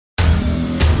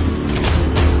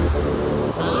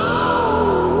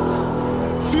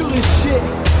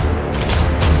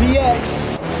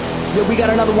Yeah, we got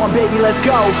another one, baby, let's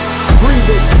go.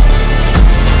 Brevis.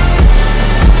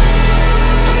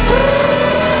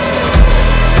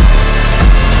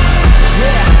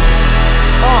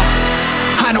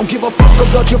 I don't give a fuck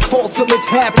about your fault till it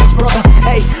happens, brother.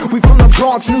 Hey, we from the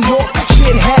Bronx, New York,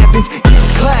 shit happens.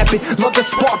 Kids clapping, love to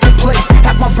spark the place.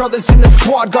 Half my brothers in the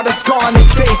squad got a scar on their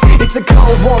face. It's a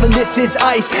cold world and this is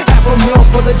ice. Half a mil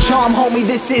for the charm, homie,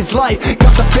 this is life.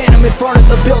 Got the Phantom in front of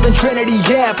the building, Trinity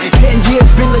Ave. 10 years,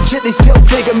 been legit, they still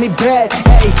figure me bad.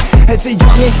 Hey, as a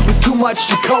youngin', was too much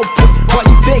to cope with. Why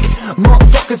you think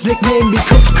motherfuckers nicknamed me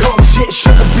Cook Coke? Shit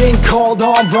should've been called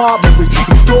armed robbery,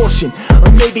 extortion,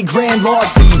 or maybe grand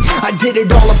larceny. I did it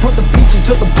all, I put the pieces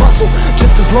to the puzzle.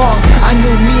 Just as long I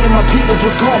knew me and my peoples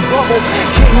was gonna bubble.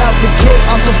 Came out the gate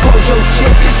on some Fojo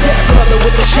shit. Fat brother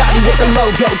with the shotty with the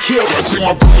logo kid. I see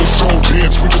my brothers don't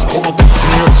dance, we just pull up the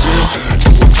pants in.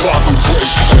 Do the rock away,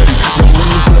 hey, now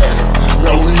lean back,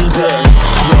 now lean back,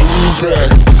 now lean back,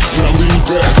 now lean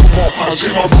back. Come on, I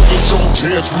see my brothers don't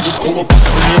dance, we just pull up the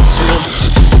pants in.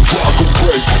 Do the rock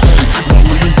away, hey, now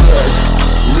lean back,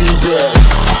 lean back,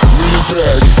 lean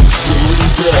back,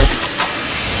 lean back.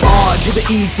 R to the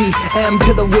easy, M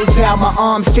to the whiz out. My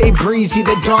arms stay breezy,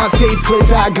 the dawn stay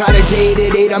fizz. I got a date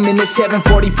at 8, I'm in the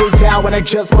 740 fizz out. When I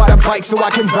just bought a bike so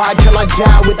I can ride till I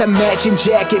die. With a matching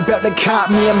jacket, about to cop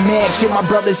me a mansion. My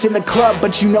brothers in the club,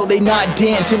 but you know they not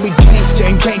dancing. We gangster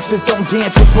and gangsters don't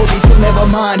dance with bullies. So never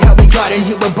mind how we got in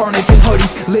here with burners and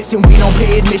hoodies. Listen, we don't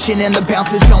pay admission and the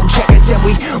bouncers don't check us. And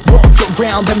we walk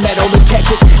around the metal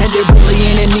detectors, and they're really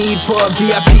in a need for a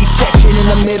VIP section. In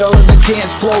the middle of the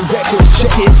dance floor, reckless.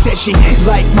 Check it. Said she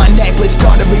like my necklace,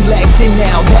 started relaxing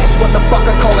now. That's what the fuck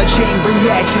I call a chain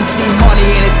reaction. See, money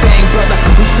ain't a thing, brother,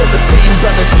 we still the same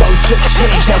brothers. Flows just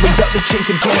changed, now we got to change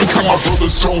the game. See my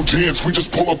brothers don't dance, we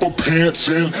just pull up our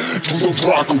pants in. Do the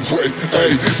rock away,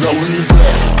 hey, now lean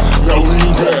back, now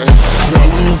lean back, now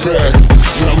lean back,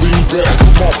 now lean back.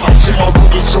 Come on, I see my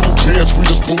brothers don't dance, we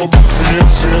just pull up our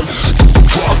pants in. Do the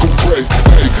rock away,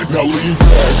 hey, now lean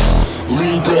back,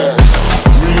 lean back,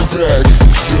 lean back,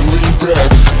 then lean back.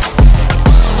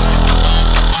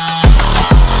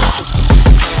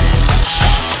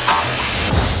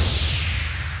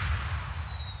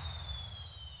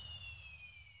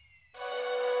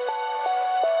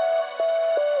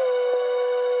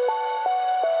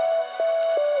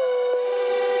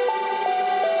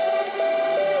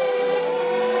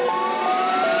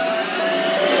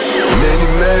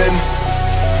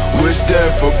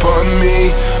 Death upon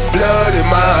me, blood in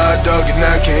my eye, dog, and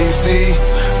I can't see.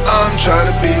 I'm trying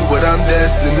to be what I'm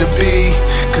destined to be,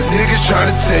 cause niggas try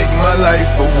to take my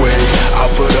life away. I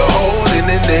put a hole in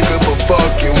a nigga for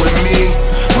fucking with me.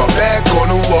 My back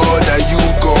on the wall, now you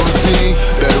gon' see.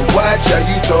 Better watch how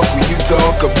you talk when you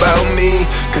talk about me,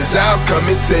 cause I'll come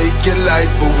and take your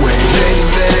life away. Many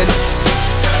men,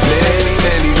 many,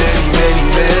 many, many, many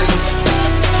men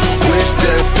wish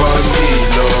death on me,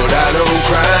 Lord. I don't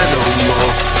cry no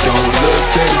more, don't look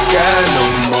to the sky no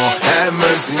more. Have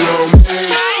mercy on me.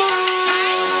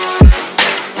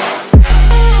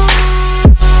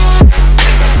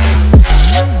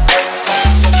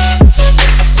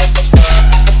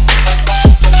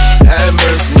 Have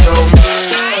mercy on me.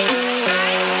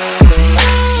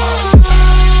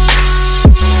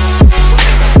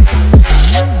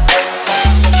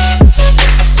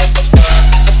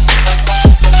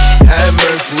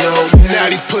 Now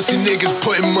these pussy niggas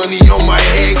putting money on my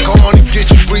head. Go on and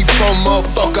get you free from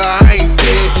motherfucker, I ain't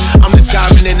dead. I'm the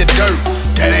diamond in the dirt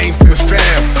that ain't been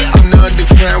found. I'm the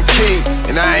underground king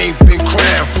and I ain't been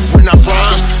crowned. When I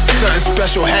rhyme, something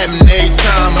special happen every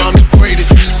time. I'm the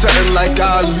greatest, something like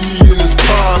Ali in his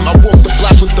prime. I walk the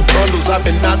block with the bundles, I've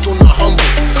been knocked on the humble.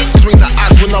 Swing the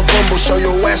ox when I rumble, show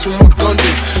your ass with my gun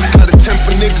do. Got a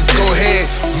temper, nigga, go ahead,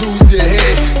 lose your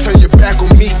head. Turn your back on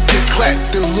me, get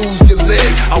clapped, then lose your leg.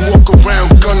 I walk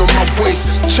around, gun on my waist,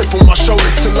 chip on my shoulder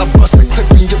till I bust a clip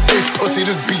in your face. Pussy,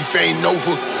 this beef ain't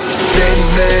over. Many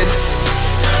men,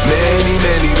 many,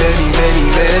 many, many, many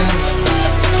men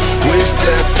wish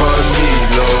death on me,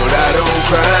 Lord. I don't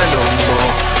cry no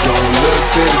more, don't look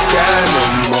to the sky no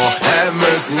more. Have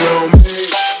mercy on me.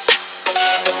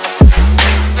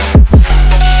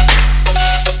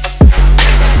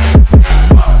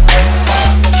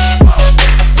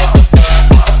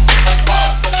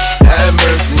 Have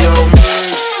mercy on me.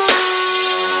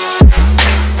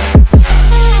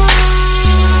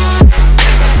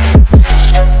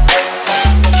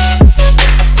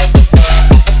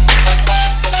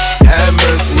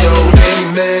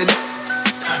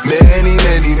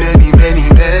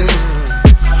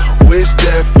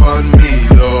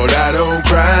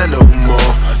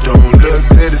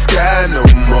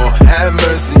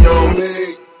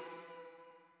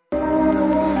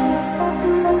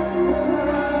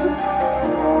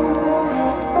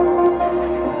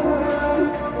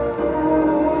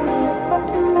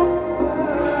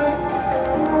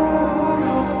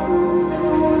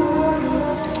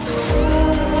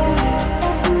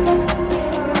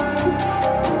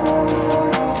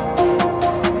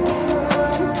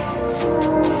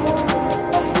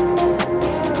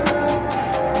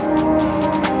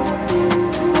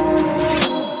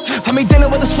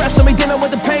 the stress on me, dealing with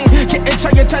the pain. Getting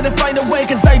trying to find a way,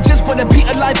 cause I just wanna be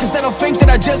alive. Cause I don't think that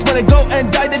I just wanna go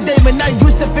and die today. Man, I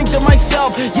used to think to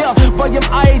myself, yeah, why am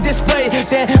I this way?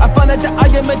 Then I found out that I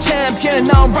am a champion.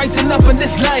 Now I'm rising up in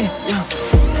this light.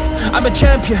 I'm a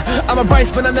champion, I'm a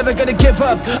Bryce, but I'm never gonna give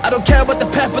up. I don't care about the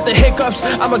path, but the hiccups.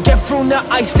 I'ma get through now,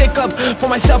 I stick up for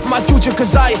myself and my future.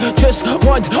 Cause I just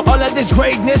want all of this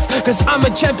greatness. Cause I'm a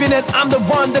champion and I'm the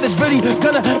one that is really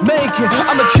gonna make it.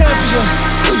 I'm a champion.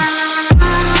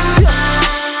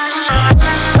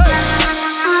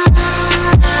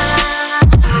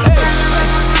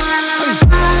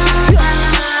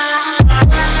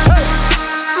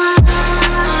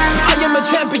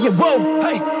 Champion, whoa,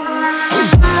 hey.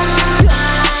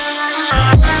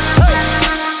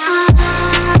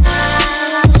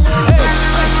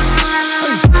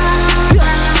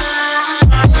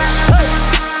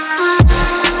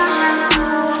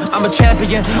 I'm a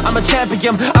champion, I'm a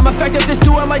champion. I'm effective, just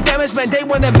doing my damage, man. They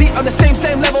wanna be on the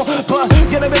same level, but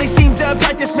you don't really seem to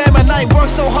practice, man. Man, I work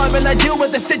so hard, man. I deal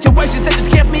with the situations that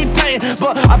just give me pain,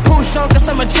 but I push on cause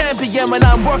I'm a champion, man.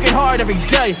 I'm working hard every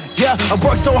day. Yeah, I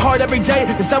work so hard every day,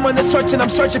 cause I'm on the search and I'm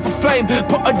searching for flame.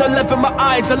 Put the lip in my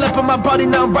eyes, the lip in my body,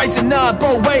 now I'm rising up.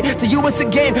 Oh wait, to you it's a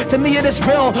game, to me it is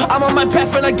real. I'm on my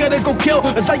path and I gotta go kill,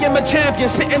 cause I am a champion.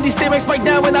 Spitting these lyrics right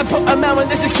now and I put them out,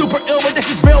 and this is super ill, but this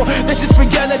is real, this is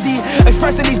reality.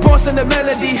 Expressing these bars in the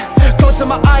melody. Closing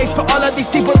my eyes, but all of these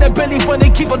people that really wanna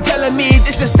keep on telling me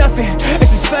this is nothing,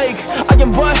 this is fake. I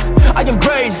am what? I am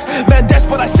great. Man, that's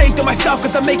what I say to myself,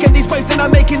 cause I'm making these waves and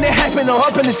I'm making it happen. Oh,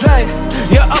 up in this lane,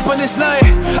 yeah, up in this lane.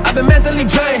 I've been mentally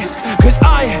drained, cause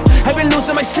I have been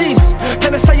losing my sleep.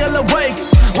 Can I stay all awake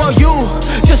while you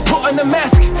just put on the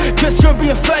mask, cause you're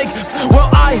being fake? Well,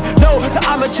 I know that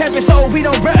I'm a champion, so we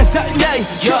don't resonate.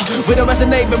 Yeah, we don't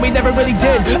resonate, but we never really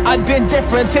did. I've been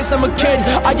different since I'm a kid.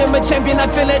 I am a champion, I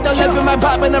feel it, I live in my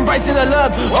pop and I'm rising to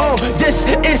love. Oh, this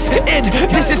is it,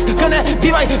 this is gonna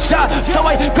be my shot. So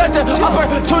I grab the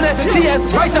opportunity and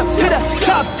rise up to the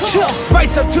top.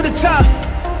 Rise up to the top,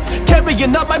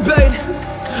 carrying up my blade.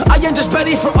 I am just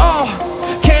ready for all,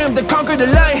 came to conquer the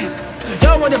light.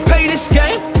 Y'all wanna play this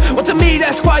game? Well, to me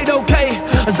that's quite okay,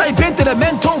 as I've been to the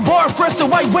mental war first, so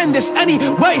I win this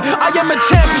anyway. I am a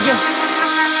champion,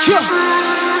 yeah,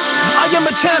 I am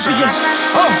a champion.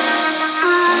 Oh,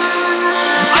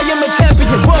 I am a champion,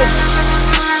 whoa.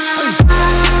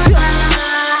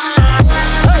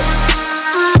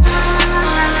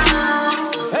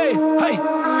 Hey, hey.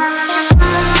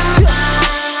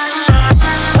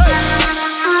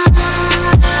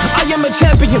 I am a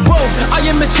champion, whoa, I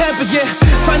am a champion.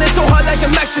 Find it so hard like a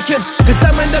Mexican, cause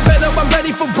I'm in the battle, I'm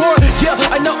ready for war. Yeah,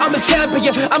 I know I'm a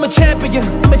champion, I'm a champion,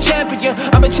 I'm a champion,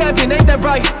 I'm a champion, ain't that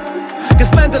right?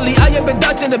 Cause mentally I have been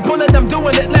dodging the bullet, I'm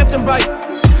doing it left and right.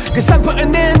 Cause I'm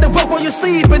putting in the work while you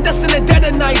sleep, and that's in the dead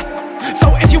of night.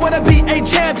 So if you wanna be a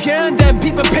champion, then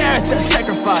be prepared to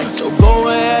sacrifice. So go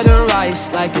ahead and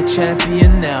rise like a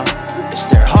champion now. It's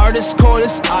their hardest core,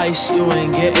 this ice, you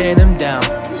ain't getting them down.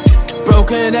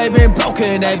 Broken, they've been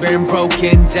broken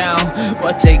down,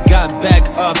 but they got back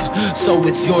up, so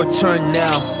it's your turn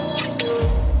now.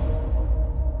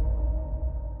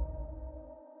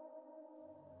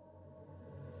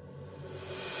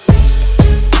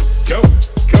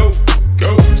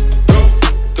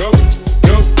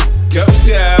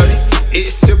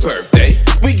 It's your birthday.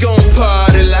 We gon'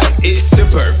 party like it's your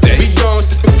birthday. We gon'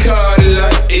 sip a card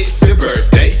like it's your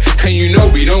birthday. And you know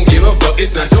we don't give a fuck,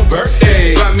 it's not your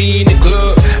birthday. Find me in the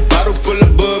club, bottle full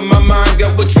of bud. My mind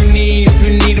got what you need if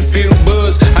you need to feel the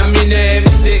buzz. I'm in there having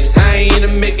sex, I ain't into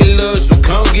making love, so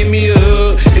come give me a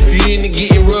hug. If you into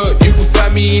getting rubbed, you can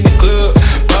find me in the club,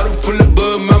 bottle full of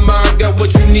bud. My mind got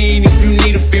what you need if you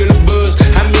need to feel the buzz.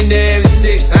 I'm in there having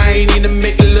sex, I ain't into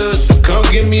making love, so come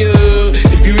give me a hug.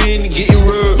 If you into getting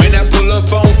rubbed, when I pull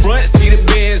up on front, see the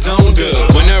bands on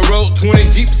dub. When I roll 20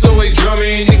 deep, so they drama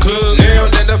in the club. Now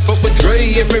that I fuck with Dre,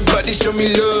 everybody show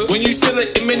me love. When you sell an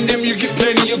M&M, you get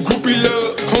plenty of groupie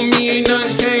love. Homie ain't none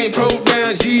chain, pro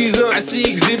down, G's up. I see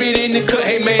exhibit in the cut,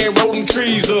 hey man, roll them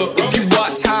trees up. If you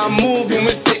watch how I move, you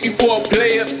mistake me for a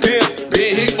player. Pimp,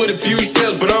 been hit with a few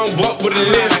shells, but I don't walk with a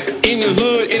limp. In the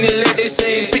hood, in the land, they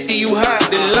saying 50 you hot.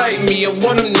 They like me, I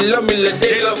want them to love me like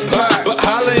they love pie. But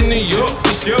holla in New York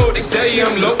for sure, they tell you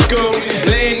I'm loco.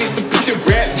 Plan is to put the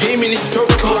rap game in the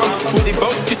chokehold. I'm fully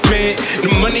focused, man, the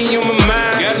money on my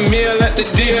mind. Got a meal at the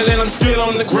deal and I'm still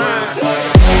on the grind.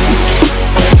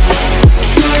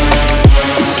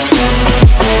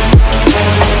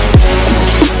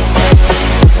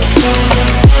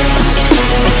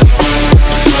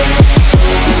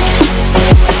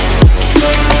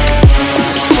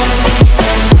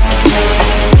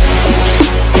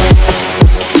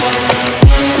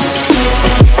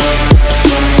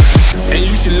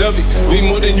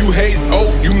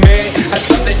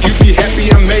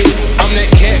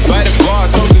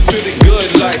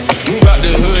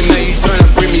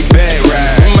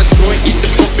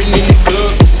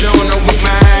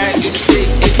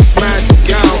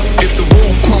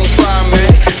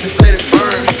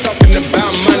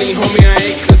 money, homie,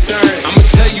 I ain't concerned. I'ma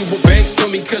tell you what banks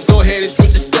told me, cause go ahead and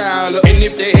switch the style up. And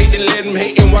if they hate, then let them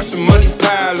hate and watch the money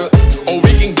pile up. Or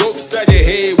we can go beside your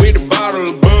head with a bottle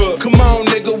of bud. Come on,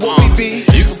 nigga, what we be?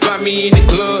 You can find me in the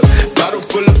club, bottle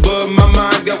full of bud. My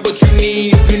mind got what you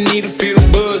need if you need to feel the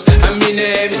buzz. I'm into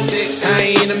having sex,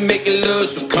 I ain't into making love,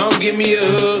 so come give me a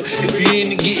hug. If you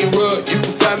into getting rubbed, you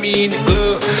can find me in the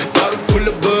club, bottle full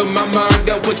of bud. My mind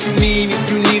got what you need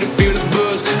if you need to feel the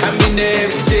buzz. I'm into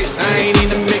having sex, I ain't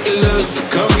into making love, so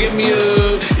come give me a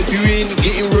hug. If you into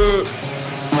getting rubbed.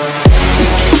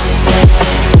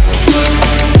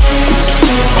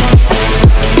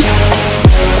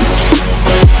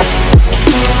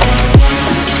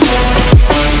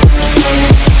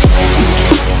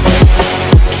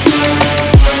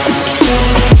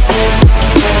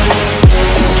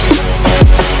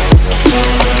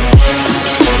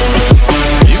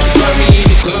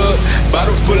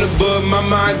 My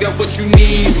mind got what you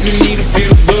need if you need to feel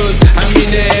the buzz. I'm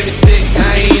into having sex,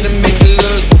 I ain't into making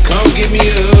love, so come give me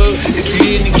a hug. If you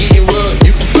into getting rubbed,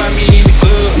 you can find me in the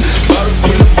club, bottle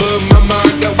full of bud. My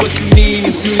mind got what you need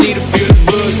if you need to feel the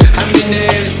buzz. I'm into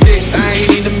having sex, I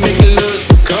ain't into making love,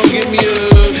 so come give me a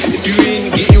hug. If you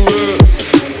into getting rubbed.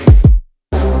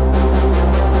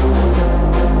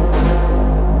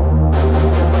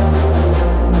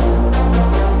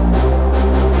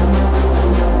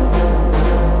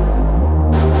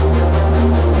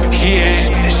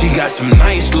 Some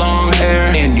nice long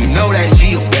hair, and you know that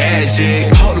she a bad chick.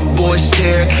 All the boys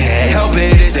stare, can't help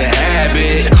it, it's a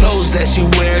habit. Clothes that she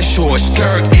wears, short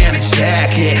skirt and a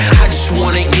jacket. I just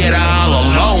wanna get all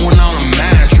alone on a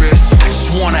mattress. I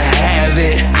just wanna have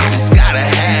it, I just gotta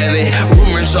have it.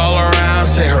 Rumors all around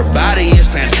say her body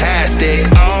is fantastic.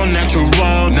 All natural,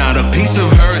 not a piece of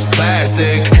her is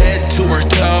plastic. Head to her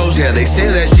toes, yeah, they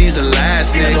say that she's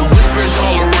elastic. The whispers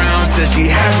all around say she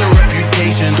has a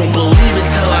reputation. Don't believe it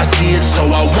till I see it, so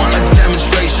I want a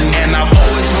demonstration. And I've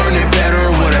always learned it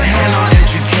better with a hand on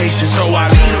education. So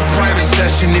I need a private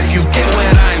session if you get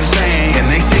what I'm saying. And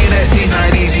they say that she's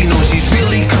not easy, no, she's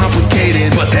really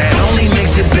complicated. But that only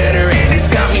makes it better, and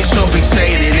it's got me so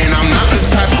fixated. And I'm not the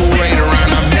type to wait around,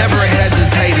 I've never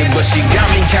hesitated. But she got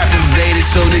me captivated,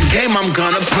 so the game I'm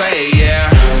gonna play,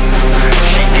 yeah.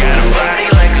 She got a body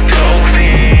like a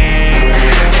dolphin.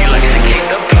 She likes to keep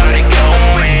the party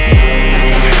going.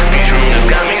 These rooms have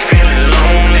got me feeling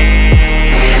lonely.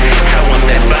 I want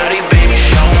that body, baby,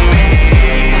 show me.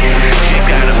 She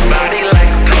got a body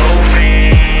like a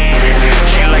dolphin.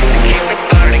 She likes to keep the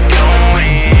party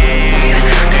going.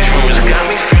 These rooms have got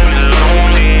me feeling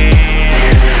lonely.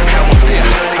 I want that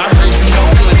body. I heard you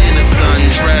look good in a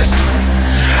sundress.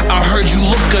 I heard you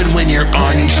look good when you're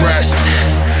undressed.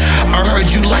 I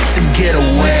heard you like to get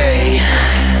away.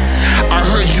 I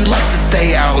heard you like to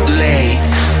stay out late.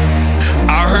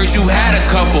 I heard you had a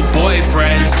couple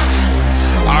boyfriends.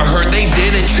 I heard they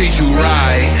didn't treat you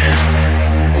right.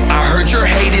 I heard you're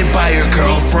hated by your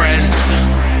girlfriends,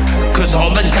 cause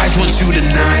all the guys want you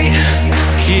tonight.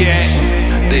 Yeah,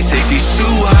 they say she's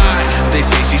too hot, they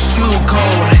say she's too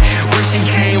cold. Where she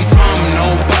came from,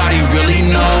 nobody really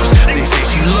knows. They say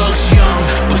she looks young,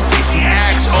 but say she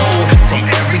acts old. From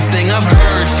everything I've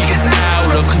heard, she is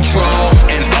out of control.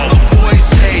 And all the boys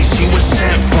say she was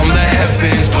sent from the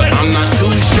heavens. But I'm not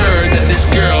too sure that this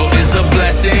girl is a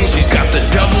blessing. She's got the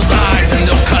devil's eyes and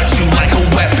they'll cut you like a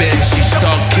weapon. She's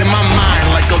stuck in my mind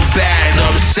like a bad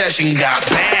obsession. Got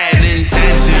bad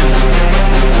intentions.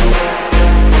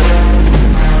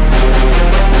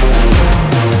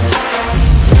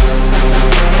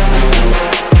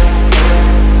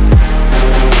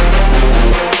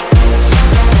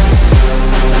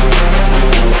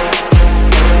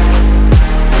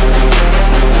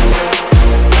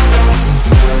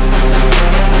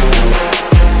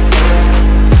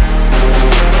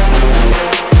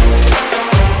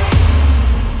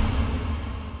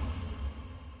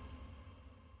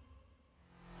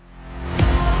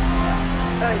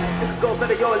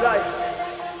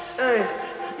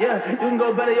 You can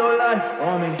go better your life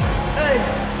on me. Hey,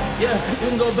 yeah, you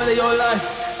can go better your life.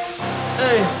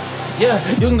 Hey, yeah,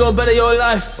 you can go better your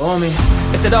life on me.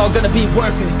 Is it all gonna be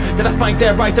worth it? Did I find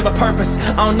that right of a purpose?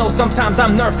 I don't know, sometimes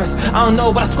I'm nervous. I don't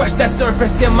know, but I scratch that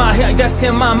surface in my head, that's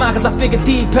in my mind, cause I think it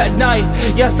deep at night.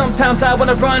 Yeah, sometimes I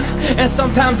wanna run, and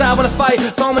sometimes I wanna fight.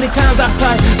 So many times I've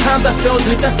tried, times I failed,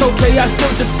 that's okay, I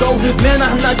still just go. Man,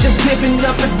 I'm not just giving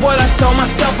up, it's what I tell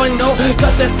myself I know.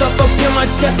 Got that stuff up in my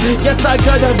chest, yes I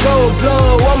gotta go.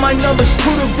 Blow all my my numbers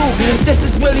to the roof. This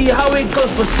is really how it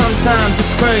goes, but sometimes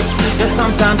it's crazy, yeah,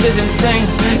 sometimes it's insane.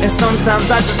 And sometimes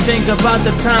I just think about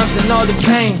the times and all the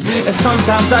pain. And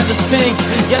sometimes I just think,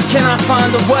 yeah, can I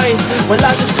find a way? Well,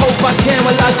 I just hope I can.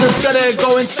 Well, I just gotta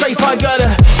go and strafe, I gotta.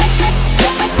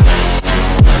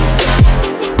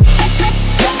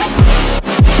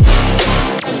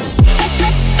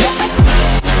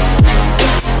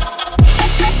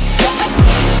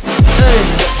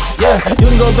 Yeah, you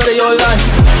can go better your life.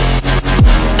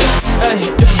 Hey,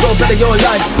 you can go better your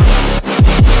life.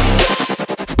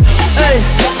 Hey,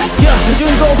 yeah, you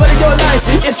can go better your life.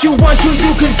 If you want to,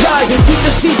 you can try. You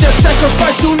just need to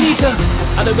sacrifice, you need to.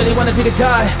 I don't really wanna be the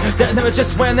guy that never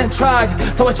just went and tried.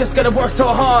 So I just gotta work so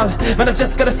hard, man, I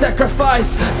just gotta sacrifice.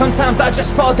 Sometimes I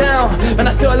just fall down, man,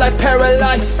 I feel like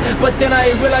paralyzed. But then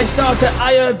I realized now that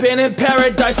I have been in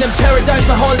paradise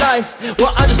my whole life.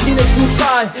 Well, I just needed to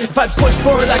try. If I push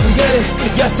forward, I can get it.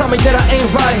 Yeah, tell me that I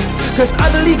ain't right, cause I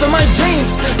believe in my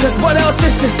dreams. Cause what else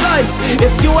is this life?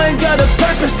 If you ain't got a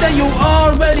purpose, then you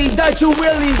already died. You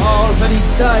really already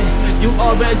died. You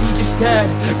already just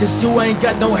dead. Cause you ain't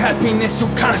got no happiness, you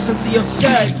constantly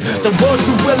upset. The world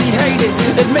you really hate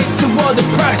it makes you all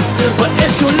depressed. But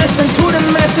if you listen to the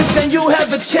message, then you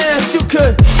have a chance. You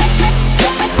could.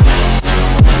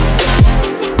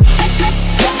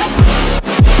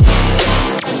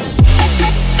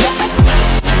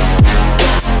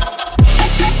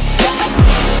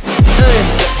 Hey,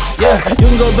 yeah, you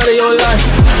can go better your life.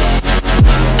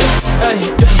 Hey,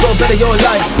 you can go better your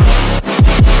life.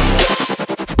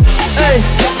 Hey,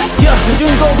 yeah, you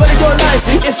can go better your life.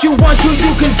 If you want to,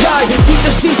 you can try. You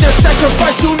just need to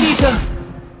sacrifice, you need to.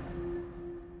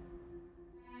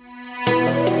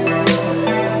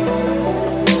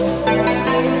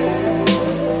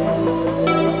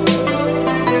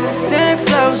 I sent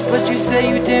flowers, but you say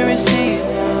you didn't receive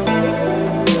them.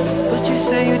 But you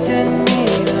say you didn't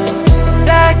need them.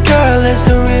 That girl is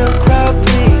a real crowd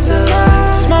pleaser.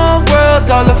 Small world,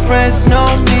 all her friends know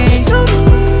me.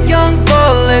 Young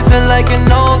bull living like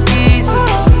an old geezer.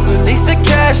 Release the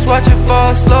cash, watch it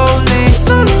fall slowly.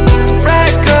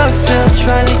 Frat girl still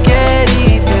trying to get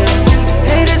even.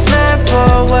 Haters mad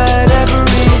for whatever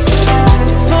reason.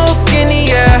 Smoke in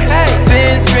the air,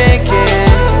 Ben's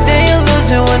drinking. They ain't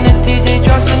losing when the DJ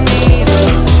drops a needle.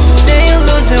 They ain't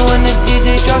losing when the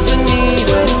DJ drops a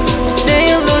needle.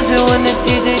 They ain't losing when the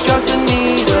DJ drops a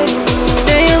needle.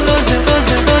 They ain't losing,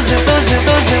 losing, losing, losing,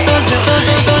 losing, losing,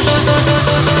 losing, losing, losing,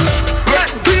 losing.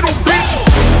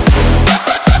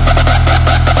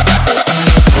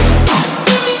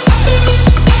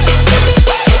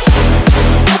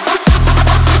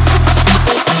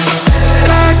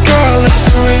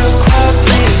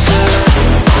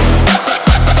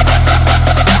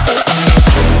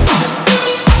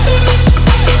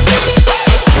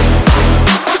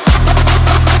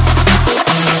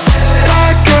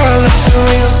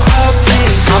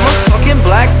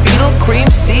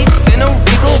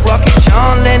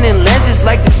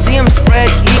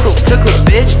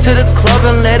 To the club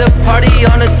and let a party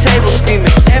on the table,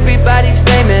 screaming everybody's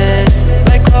famous.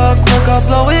 Like clockwork, I'll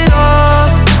blow it all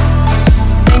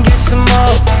and get some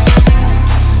more.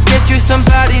 Get you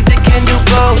somebody that can do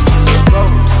both.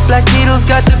 Black Beatles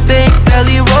got the big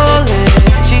belly rolling.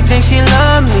 She thinks she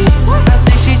love me, I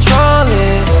think she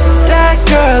trolling. That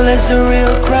girl is a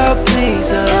real crowd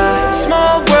pleaser.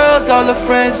 Small world, all her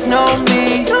friends know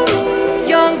me.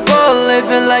 Young bull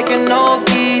living like an old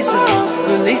geezer.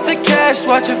 Release the cash,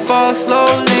 watch it fall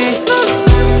slowly.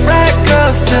 Frat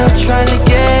girl still trying to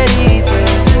get even.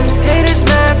 Haters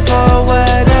mad for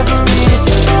whatever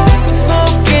reason.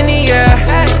 Smoke in the air,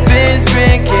 Ben's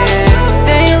drinking.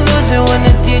 They ain't losing when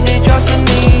the DJ drops a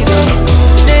needle.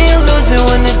 They ain't losing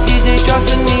when the DJ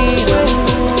drops a needle.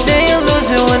 They ain't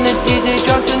losing when the DJ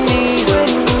drops a needle.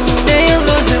 They ain't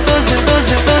losing, losing,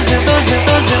 losing, losing, losing, losing,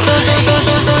 losing, losing,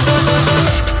 losing, losing.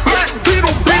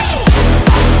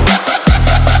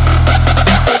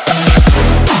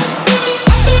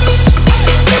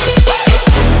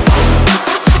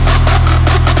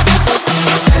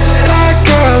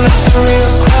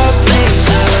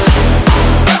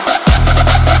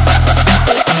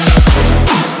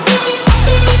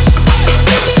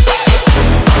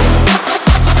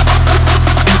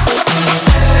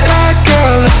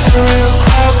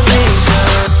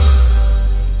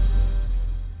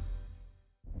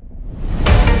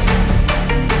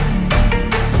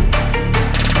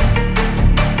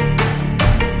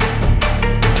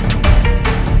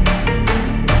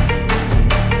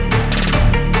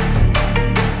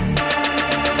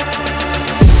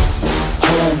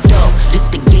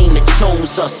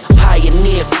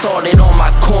 pioneer, started on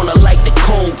my corner like the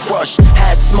cold crush.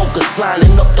 Had smokers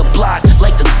lining up the block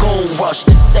like a gold rush.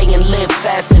 The saying live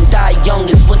fast and die young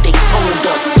is what they told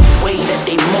us. The way that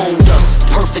they mold us,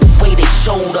 perfect way they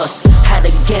showed us how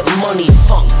to get money,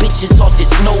 fuck bitches off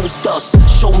this nose dust.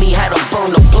 Show me how to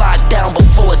burn the block down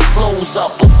before it slows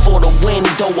up. Before the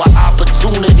window of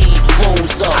opportunity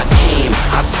rolls up. I came,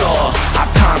 I saw, I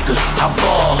conquered, I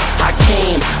ball. I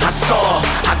came, I saw,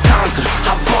 I conquered,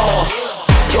 I ball.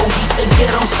 Yo, he said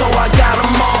get 'em, so I got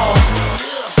 'em all.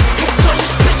 And turn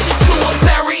this bitch into a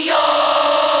burial.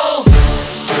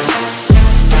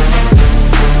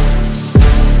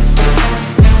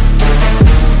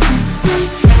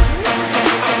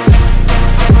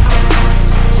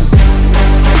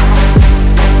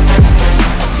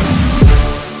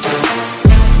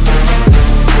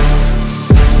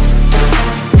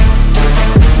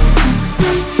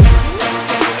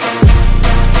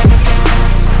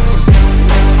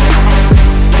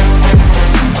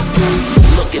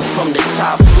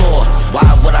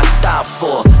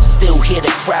 For still hear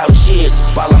the crowd cheers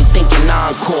while I'm thinking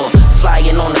encore.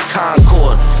 Flying on the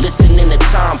Concorde, listening to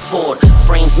Tom Ford.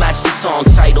 Frames match the song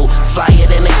title, flyer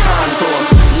than a condor.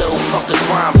 Little fucker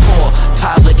grind poor,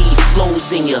 poverty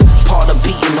flows in ya, part of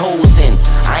beating holes in.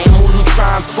 I am who you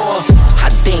trying for? I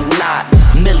think not.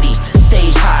 Millie, stay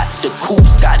hot. The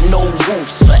coops got no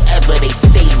roofs, forever they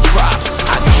stay drops.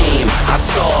 I came, I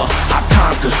saw, I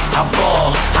conquered, I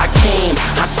ball. I came,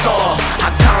 I saw, I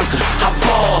conquered, I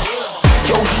ball.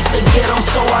 Yo, he said get 'em,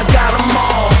 so I got 'em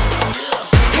all.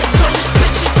 And turn this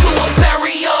bitch into a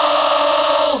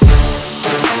burial.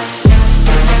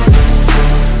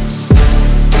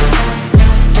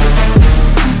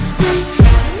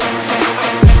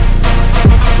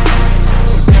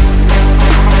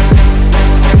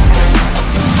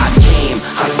 I came,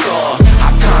 I saw, I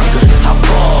conquered, I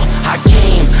ball. I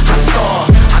came, I saw,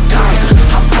 I conquered,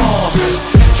 I ball.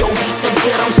 Yo, he said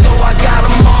get 'em, so I got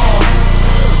 'em all.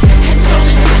 Turn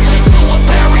this bitch into a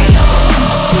burial.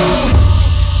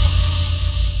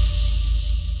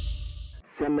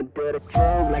 Send me to the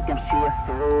truth like I'm shit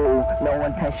fool. No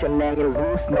intention, nigga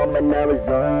loose, no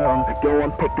mannerism. Go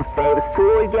and pick the favorite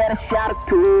tool, get a shot or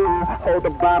two. Hold the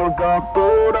bottle, go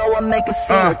good, oh, I make a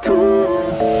scene or two.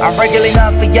 I'm regularly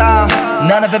not for y'all.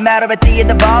 None of it matter at the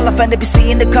end of all. Offended be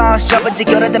seeing the cons. Jumping to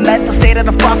good at the mental state of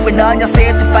the fuck with none. Y'all say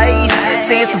it's a phase.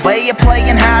 Say it's a way of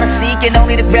playing, how to seek and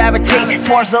only to gravitate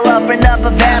towards the love and up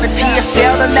of vanity. I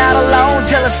sail the night alone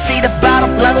till I see the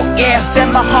bottom level. Yeah,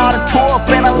 send my heart into a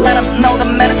fin and let them know the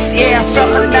menace. Yeah,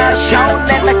 something not shown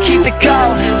and I keep it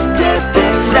cold.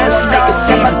 Says stars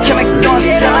in my chemical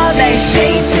Sundays.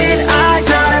 Painted eyes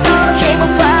on it,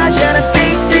 camouflage on a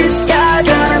fake disguise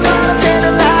on it. Turn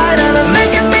the light on it,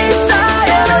 making me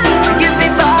silent. Gives me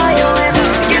violent,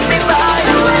 gives me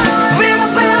violent. Real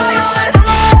violent.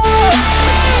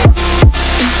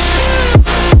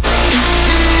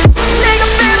 Nigga,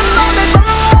 feel the moment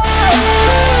below.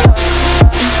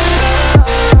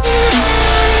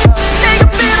 Nigga,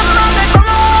 feel the moment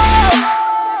below.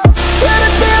 Let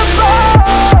it be flow.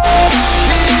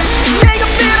 Nigga,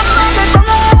 feel the moment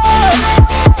below.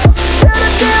 Let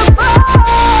it be flow.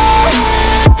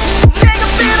 Nigga,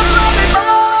 feel the moment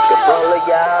below.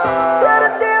 Let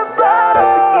it be flow.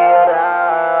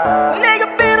 Nigga,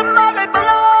 feel the moment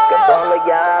below.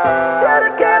 Gotta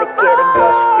get a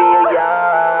gush, feel ya.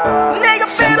 Nigga,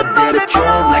 feel the moment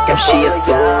below. Like I'm shit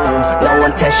soul. No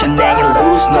intention, nigga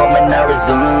loose, no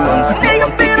mannerism. Nigga,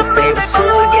 feel the moment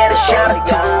below. Get a shot or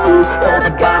two. Hold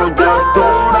the bottle, go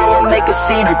good, or I'll make a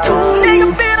scene or two.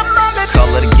 Nigga, feel the moment.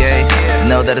 Call it a gay,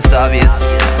 know that it's obvious.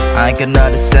 I ain't got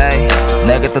nothing to say,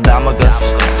 내가 또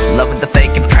담아갔어. Loving the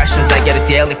fake impressions, I get it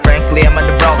daily. Frankly, I'm on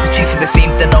the road, chasing the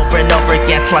same thing over and over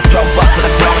again till I throw up, but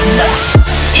I'm growing up.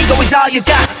 Ego is all you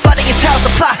got, funny it tells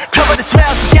a plot. Cover the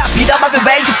swells, you got beat up, I've been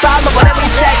raised to follow whatever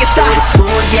you say, you thought. So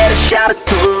get a shot or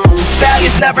two.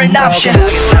 Failure's never an option.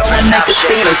 Make a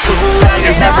scene or two.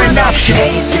 Failure's never an option.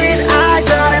 Painted eyes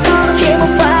on it,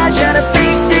 camouflage on a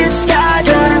fake disguise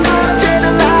on it. Turn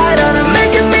the light on it,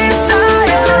 making me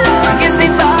silent. Gives me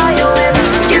violent,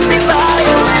 gives me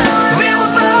violent, real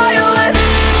violent.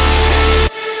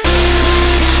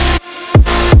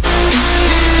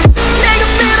 Nigga,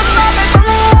 feel the moment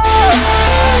below.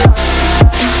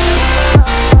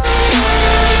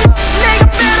 Nigga,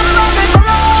 feel the moment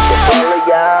below.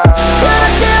 Let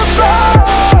it get flow.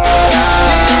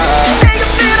 Nigga,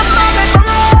 feel the moment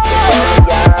below.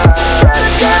 Let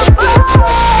it get flow.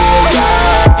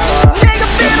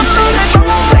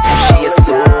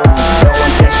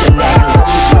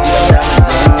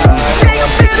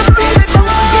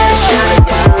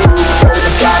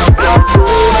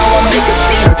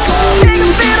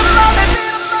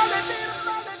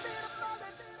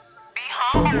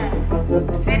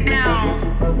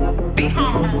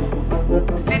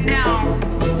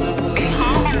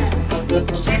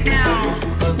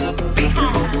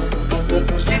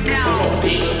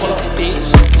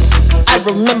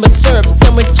 remember syrup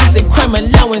sandwiches and crime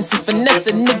allowances. Finesse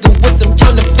a nigga with some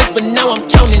counterfeits, but now I'm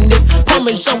counting this.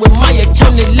 Parmesan with my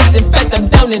accountant lips, in fact I'm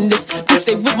down in this. You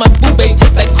say with my boo babe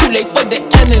tastes like Kool-Aid for the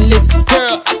analyst.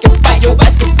 Girl, I can buy your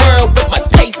ass the world with my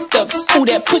pay stubs. Ooh,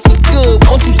 that pussy good,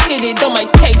 won't you sit it on my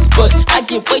taste buds? I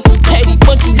get way too petty,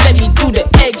 won't you let me do the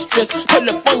extras? Pull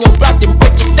up on your block and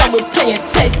break it down with playing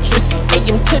Tetris.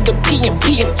 AM to the PM,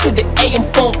 PM to the AM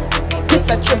phone. Piss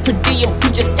out your per diem, you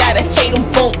just gotta hate them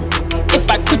phone. If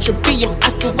I quit your BM, I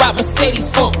still ride Mercedes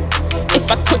phone.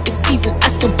 If I quit the season, I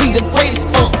still be the greatest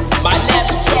phone. My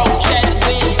left stroke just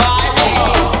went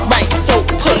viral. Right stroke,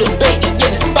 pull a baby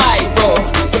in a spiral.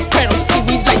 Soprano C,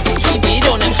 we like to keep it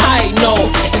on a high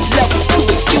note. It's levels to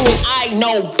it, you and I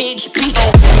know, bitch, P.O.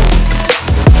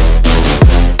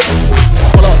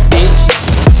 Hold up, bitch.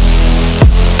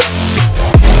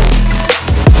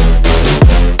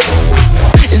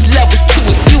 It's levels to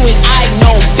it, you and I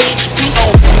know, bitch, P.O.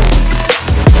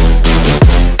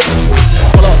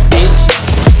 Hold up, bitch.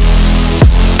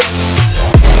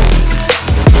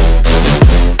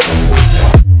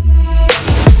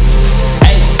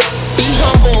 Hey, be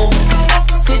humble,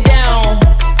 sit down.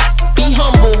 Be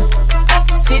humble,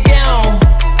 sit down.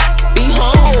 Be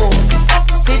humble,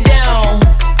 sit down.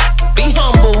 Be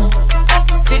humble,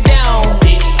 sit down.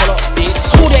 Hold up, bitch.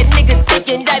 Who that nigga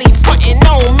thinking that he frontin'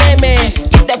 on, man?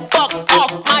 Get the fuck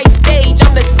off my stage,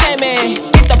 I'm the Sandman.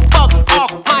 Get the fuck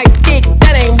off my dick,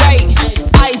 that ain't right.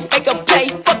 I make a play,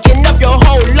 fucking up your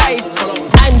whole life.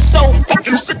 I'm so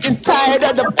fucking sick and tired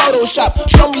of the Photoshop.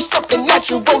 Show me something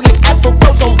natural, like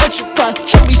afros on what you cry.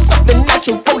 Show me something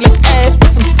natural, like ass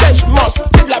with some stretch marks.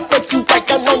 Till I break you right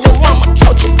down on your mama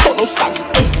couch and polo socks.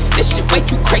 This shit way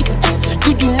too crazy.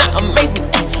 You do not amaze me.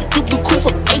 You blue cool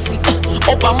from AC.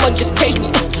 Obama just page me.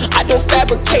 I don't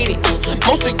fabricate it.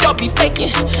 Most of y'all be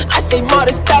faking. I stay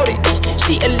modest about it.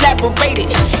 She elaborated.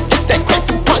 This that crack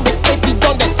upon the AP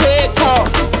on that TED talk.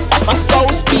 Watch my soul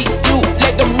speak. You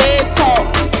let the mans talk.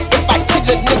 If I kill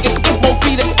a nigga, it won't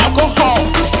be the alcohol.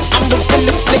 I'm the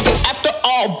realest nigga after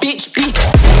all, bitch. Be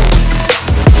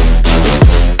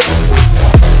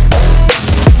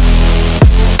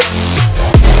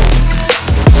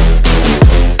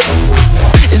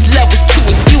it's levels to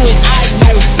it, you and I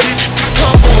know.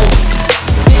 Humble,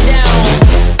 sit down.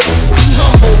 Be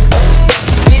humble,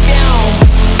 sit down.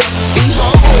 Be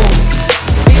humble,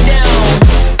 sit down.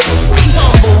 Be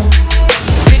humble,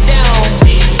 sit down.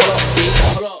 Hold up, bitch,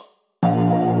 hold up.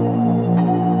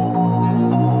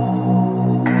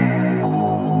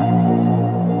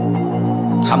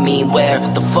 I mean, where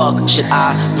the fuck should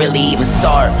I really even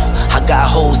start? I got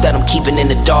hoes that I'm keeping in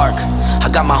the dark. I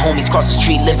got my homies cross the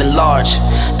street living large.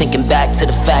 Thinking back to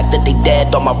the fact that they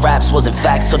dead, all my raps wasn't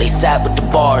facts, so they sat with the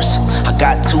bars. I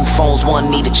got 2 phones, one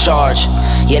need a charge.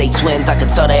 Yeah, they twins, I can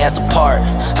tell they ass apart.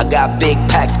 I got big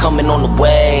packs coming on the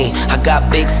way. I got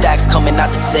big stacks coming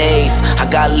out the safe. I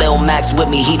got Lil Max with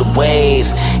me, he the wave.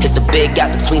 It's a big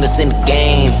gap between us in the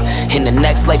game. In the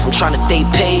next life, I'm trying to stay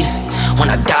paid. When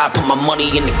I die, put my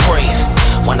money in the grave.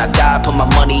 When I die, put my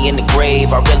money in the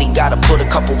grave. I really gotta put a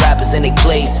couple rappers in their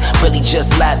place. Really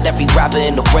just lapped every rapper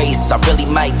in the race. I really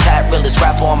might tap realest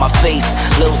rapper on my face.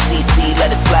 Lil CC,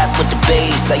 let it slap with the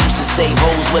bass. I used to save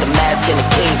hoes with a mask and a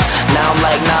cape. Now I'm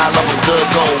like, nah, love them good,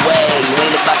 go away. You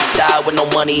ain't about to die with no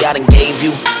money I done gave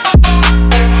you.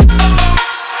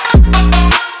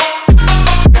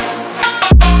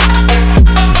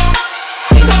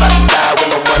 Ain't about to die with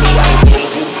no money I done gave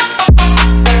you.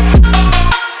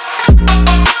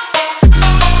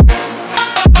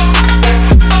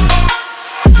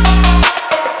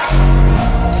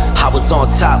 On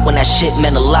top when that shit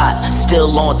meant a lot.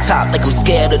 Still on top like I'm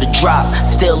scared of the drop.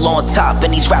 Still on top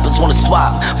and these rappers wanna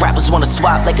swap. Rappers wanna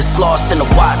swap like it's lost in the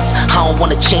watts. I don't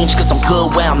wanna change cause I'm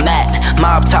good where I'm at.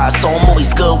 Mob ties so I'm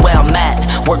always good where I'm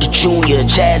at. Word to Junior,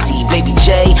 Jazzy, Baby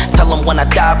J. Tell them when I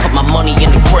die put my money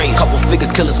in the grave. Couple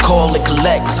figures killers call and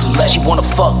collect. She wanna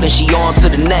fuck then she on to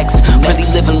the next. Really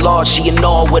living large, she in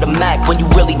all with a Mac. When you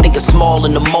really think it's small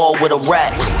in the mall with a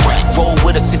rat. Roll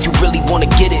with us if you really wanna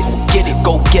get it. Get it,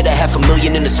 go get a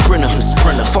 $500,000 in the Sprinter.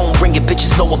 Phone ringing,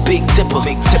 bitches know a big tipper.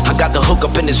 I got the hook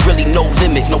up and there's really no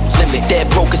limit. Dead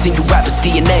brokers in you rappers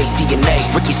DNA.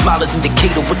 Ricky Smilers in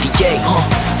Decatur with the yay.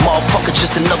 Motherfucker,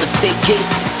 just another state case.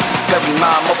 Bury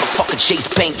my motherfucker, Chase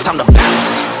Bank, time to bounce.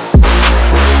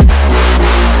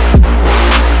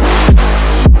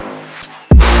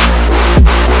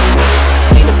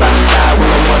 Ain't about to die with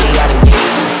no money I done gave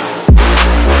you.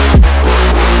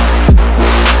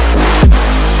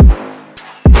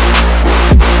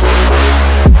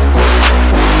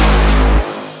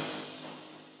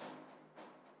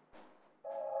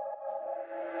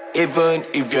 Even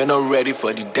if you're not ready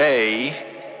for the day,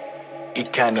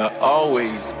 it kinda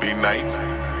always be night.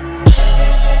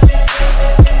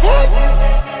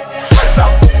 Flex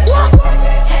out the world.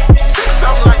 Sing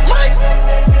something like Mike.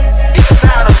 It's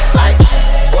out of sight.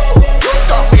 You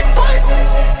thought me bite.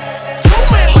 2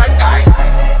 men like I.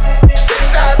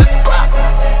 6 out of the spot.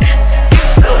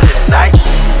 Into the night.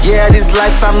 Yeah, this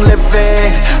life I'm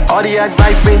living, all the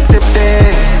advice been tipped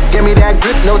in. Give me that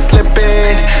grip, no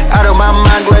slipping. Out of my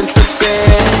mind, going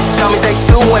tripping. Tell me take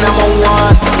 2 when I'm on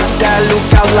 1. That look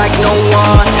out like no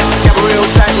one. Get real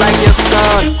tight like your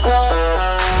son.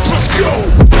 Let's go.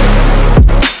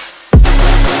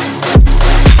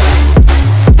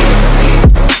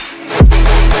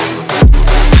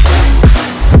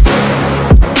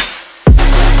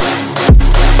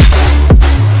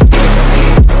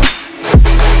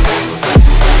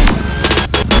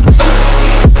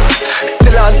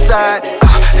 Still outside,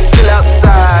 still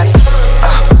outside,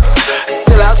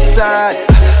 still outside.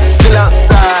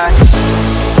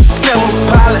 Tell me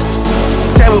pilot,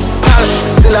 still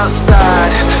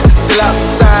outside, still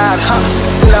outside,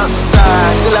 still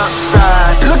outside, still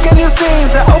outside. Look at these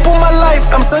scenes, I open my life,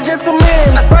 I'm so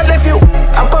gentleman. I saw if you,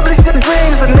 I publish your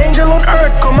dreams, an angel on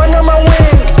earth, come under my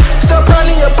wing. Stop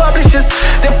running your publishers,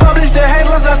 they publish their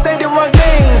headlines, I say the wrong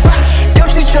things. You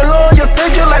treat your law, your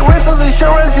figure like rentals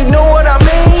insurance, you know what I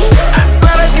mean?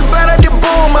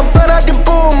 Better the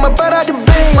boom, my better the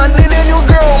bing. My need a new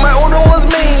girl, my owner was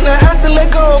mean. I had to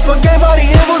let go, forgave all the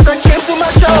evils that came to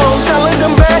my show. Challenge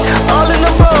them back, all in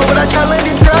the bowl. But I challenge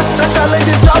the trust, I challenge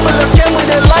the top, but let's get with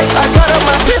their life. I got up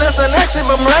my feet, that's an act if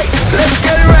I'm right. Let's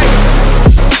get it right.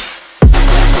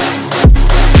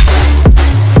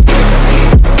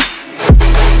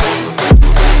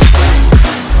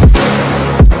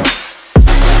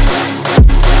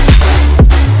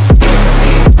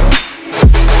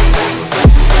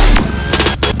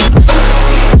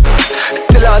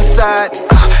 Still outside,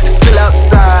 still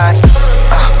outside,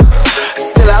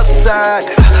 still outside.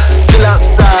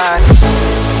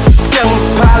 Tell me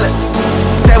pilot,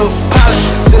 still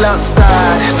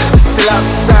outside, still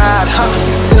outside,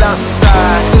 still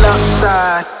outside, still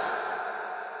outside.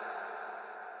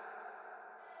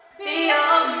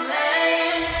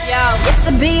 Yes, I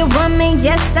be a woman,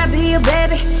 yes, I be a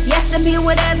baby. Yes, I be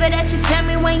whatever that you tell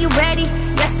me when you ready.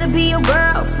 Yes, I be your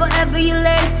girl, forever your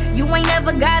lady. You ain't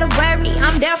never gotta worry,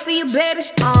 I'm there for you, baby.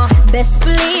 Best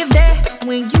believe that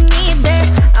when you need that,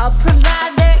 I'll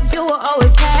provide that, you will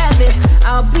always have it.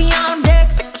 I'll be on deck,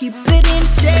 keep it in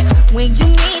check. When you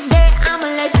need that, I'ma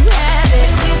let you have it.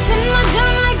 It's in my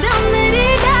drum like the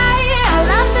midday. I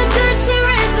love the dirty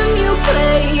rhythm you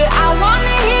play. I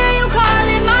wanna hear you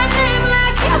calling my name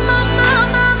like yeah, mama,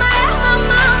 mama, yeah, my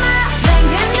mama.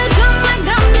 Banging the drum like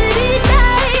the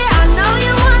midday. I know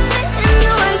you want it in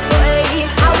the worst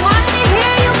way. I wanna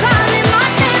hear you calling my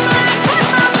name like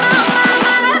yeah, mama,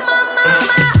 mama, yeah, my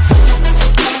mama.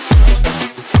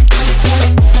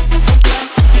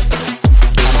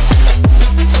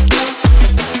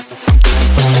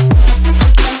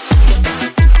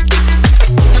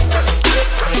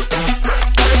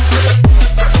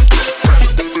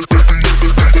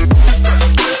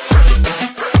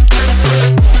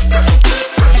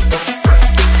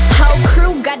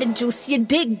 Juice, your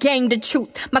dick gang the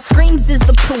truth. My screams is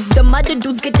the proof. The mother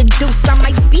dudes get the deuce. I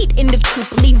might speed in the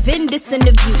coupe, leaving this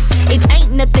interview. It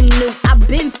ain't nothing new. I've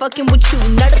been fucking with you.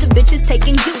 None of the bitches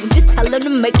taking you. Just tell them to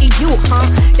make it you, huh?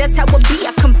 That's how it be.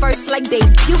 I come first like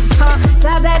debuts, huh? So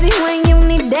baby, when you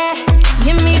need that,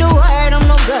 give me the word. I'm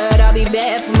no good. I'll be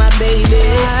bad for my baby.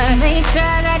 Make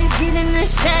sure that he's getting the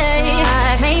shade.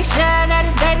 Make sure that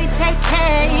his baby take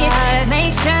care.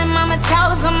 Make sure mama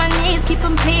toes on my knees. Keep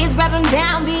him please, grab him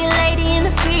down. Be a lady in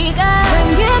the figure.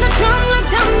 Bringing a drum like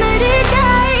the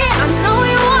midday. I know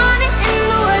you want it in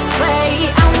the worst way. I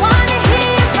wanna hear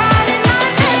you calling my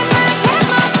name like hey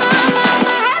mama,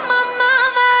 mama, hey my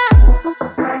mama.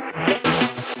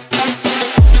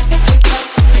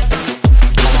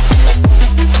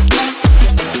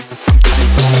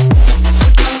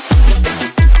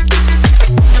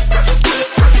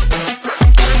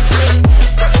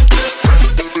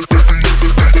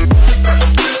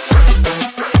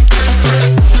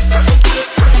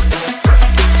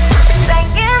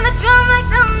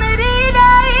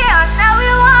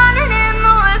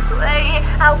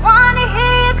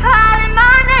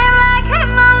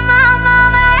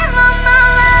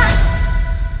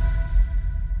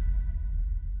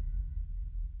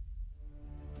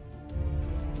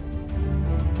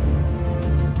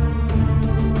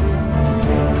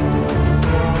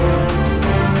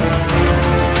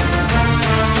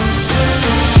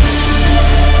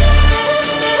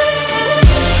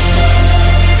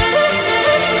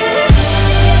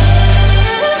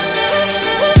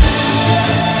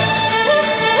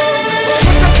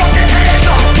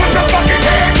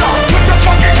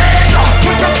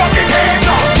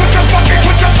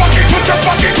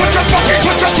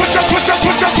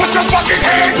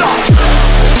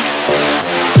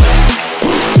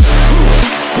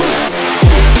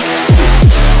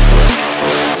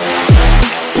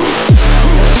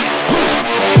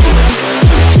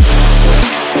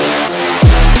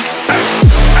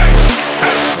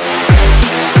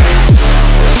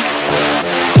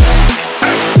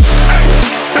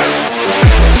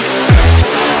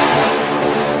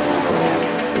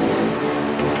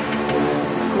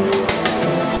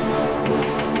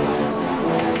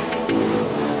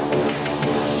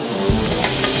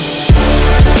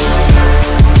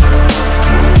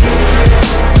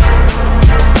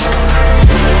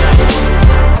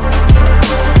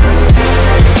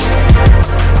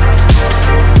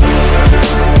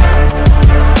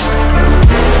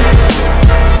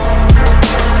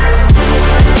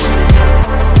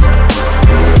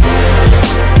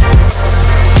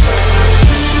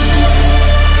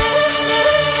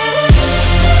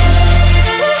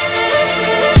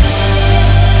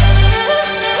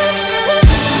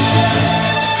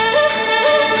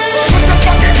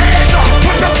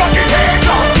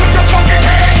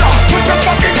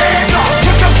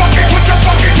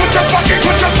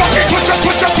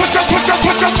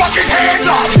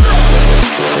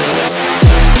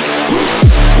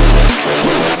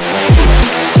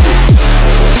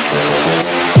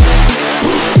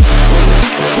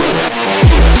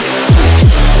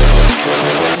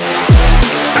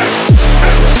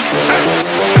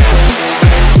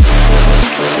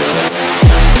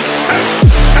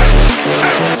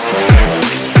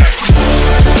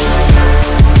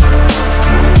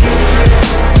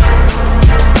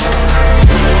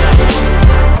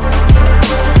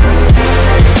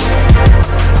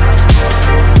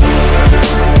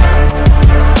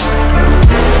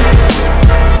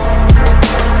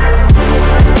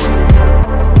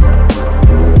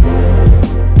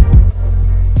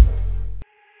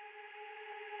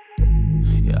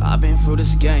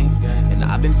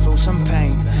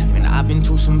 I've been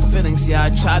through some feelings, yeah, I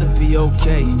try to be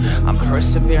okay. I'm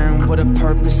persevering with a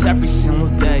purpose every single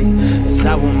day. Yes,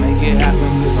 I will make it happen,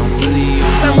 cause I'm really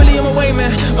on my way, man.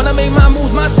 When I make my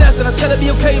moves, my stats, then I try to be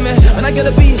okay, man. And I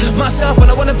gotta be myself, and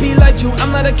I wanna be like you.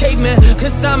 I'm not a caveman,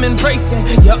 cause I'm embracing,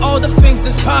 yeah, all the things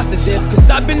that's positive. Cause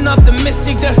I've been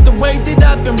optimistic, that's the way that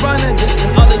I've been running this.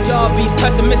 And all of y'all be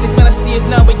pessimistic, but I see it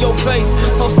now in your face.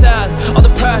 So sad, all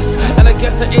depressed, and I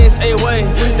guess there is a way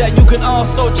that you can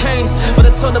also change. But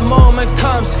until the moment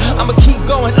comes, I'ma keep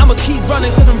going, I'ma keep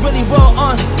running, cause I'm really well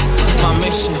on my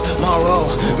mission, my role.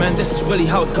 Man, this is really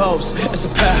how it goes. It's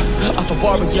a path of a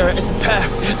warrior, it's a path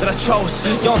that I chose.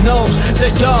 Y'all know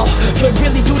that y'all could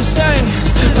really do the same,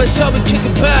 but y'all be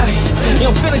kicking back.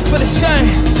 Your feelings feel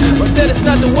ashamed, but that is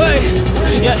not the way.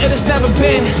 Yeah, it has never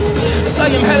been. It's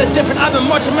I am hella different. I've been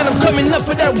marching, man, I'm coming up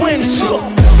for that win. Sure.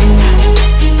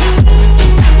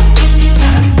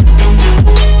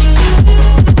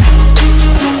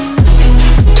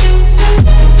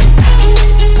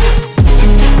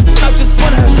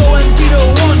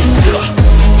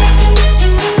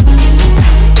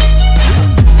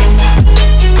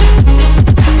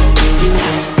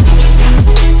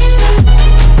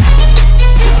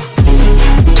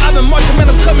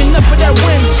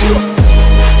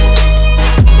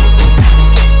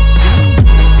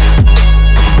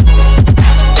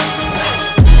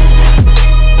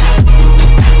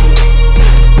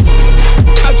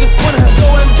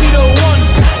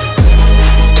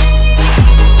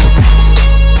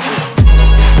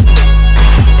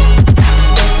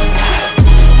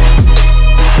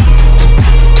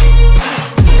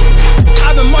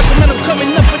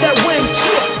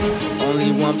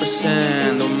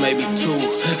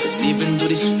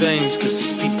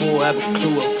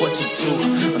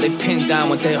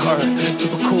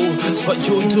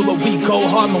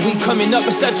 Coming up,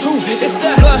 it's that truth, it's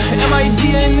that blood in my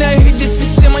DNA, this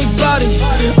is in my body.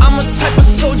 I'm a type of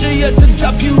soldier, yet to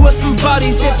drop you with some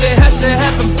bodies. If it has to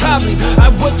happen, probably I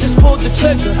would just pull the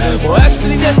trigger. Well,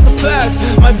 actually, that's a fact.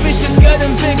 My vision's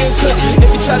getting bigger, cause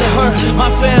if you try to hurt my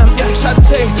fam, if you try to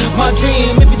take my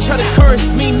dream, if you try to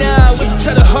curse me now, if you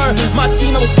try to hurt my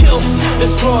team, I will kill,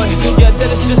 destroy. Yeah,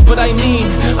 that is just what I mean.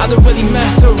 I don't really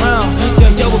mess around.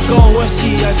 Yeah, yo, we're going where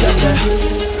she I got that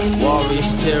warrior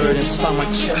spirit inside my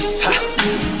chest, ha.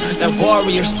 That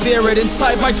warrior spirit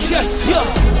inside my chest, yeah.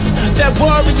 That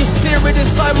warrior spirit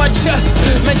inside my chest.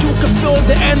 Man, you can feel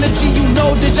the energy, you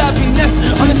know that I'll be next.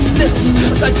 Honestly, this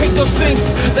as I take those things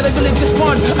that I really just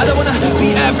want. I don't wanna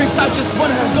be average, I just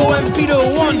wanna go and be the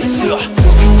one, yeah.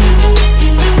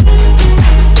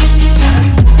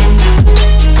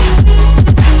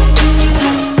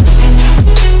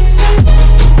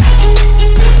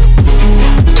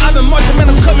 Marching, man,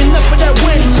 I'm coming up for that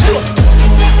win, sure.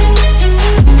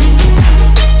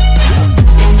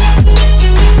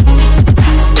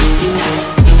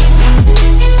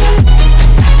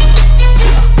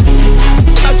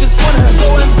 I just wanna go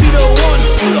and be the one,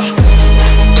 sure.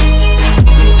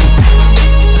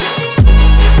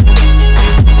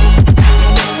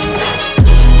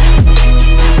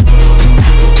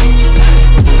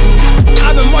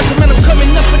 I've been marching, man, I'm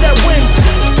coming up for that win.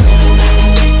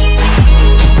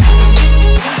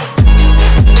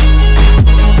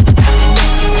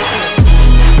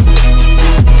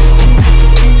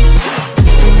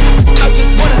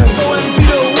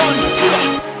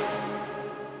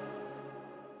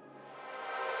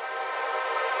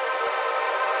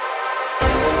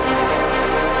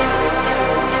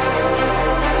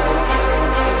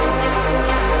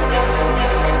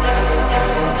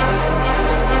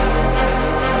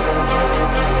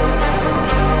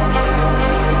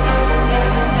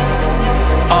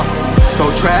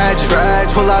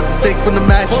 Pull out the stick from the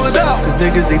mattress. Pull it out. Cause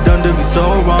niggas, they done to me so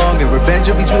wrong. And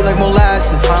revenge will be sweet like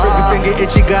molasses. Trigger finger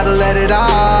itchy, gotta let it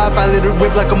off. I let it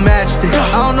rip like a matchstick.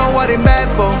 I don't know what they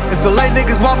mad for. It feel like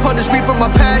niggas want punish me for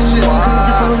my passion. Cause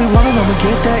if I really want it, I'ma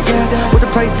get that, yeah. What the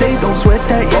price say, don't sweat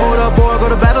that, yeah. Hold up, boy, go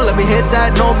to battle, let me hit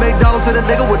that. No McDonald's hit a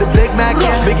nigga with a Big Mac,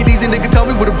 yeah. Make it easy, nigga, tell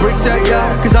me where the bricks at, yeah.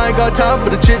 Cause I ain't got time for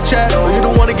the chit chat. Oh, you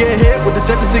don't wanna get hit with the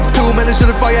 7.62, man, it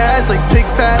should've fire your ass like pig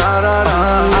fat.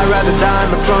 I'd rather die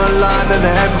in the front line than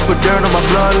to ever put dirt on my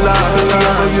bloodline. Cause me,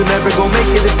 I know you never gon'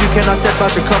 make it if you cannot step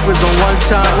out your comfort zone one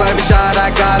time. So every shot I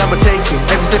got, I'ma take it.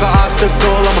 Every single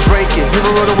obstacle, I'ma break it. You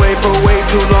been run away for way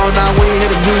too long. Now when you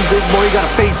hear the music, boy, you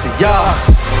gotta face it, yeah.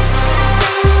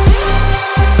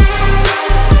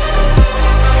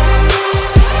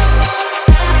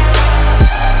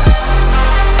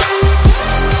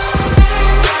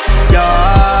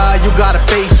 Yeah, you gotta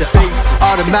face it.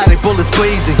 Automatic bullets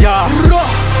blazing, yeah.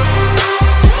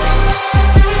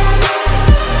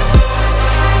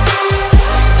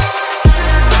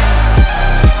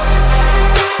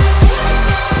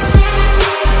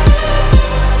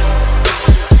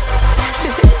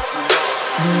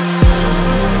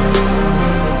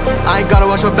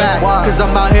 watch my back. Cause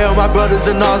I'm out here with my brothers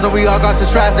and ours, and we all got some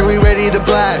straps and we ready to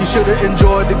blast. You should've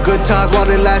enjoyed the good times while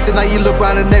they lasted. Now you look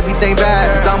around and everything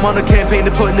bad. Cause I'm on a campaign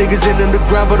to put niggas in the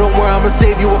ground, but don't worry, I'ma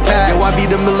save you a pack. Yo, I be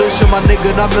the militia, my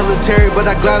nigga, not military, but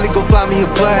I gladly go fly me a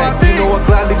flag. You know I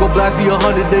gladly go blast me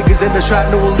 100 niggas, and the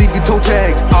shrapnel will leave you toe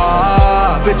tagged.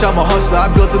 Bitch, I'm a hustler, I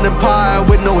built an empire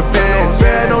with no advance.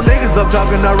 Yeah, no niggas up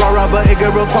talking that rah-rah, but it get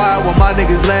real quiet when my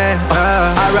niggas land.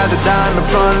 I'd rather die on the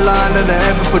front line than to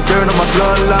ever put dirt on my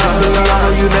bloodline. Cause I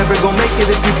know you never gon' make it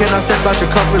if you cannot step out your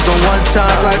comfort zone one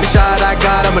time. So every shot I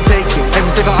got, I'ma take it.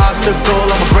 Every single obstacle,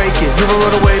 I'ma break it. You been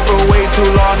run away for way too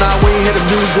long, now when you hear the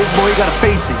music, boy, you gotta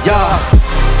face it, yeah.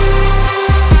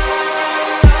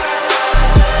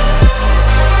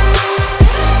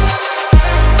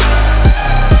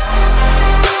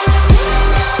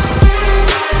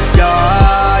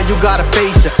 You gotta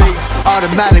face it,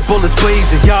 automatic bullets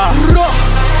blazing, yeah.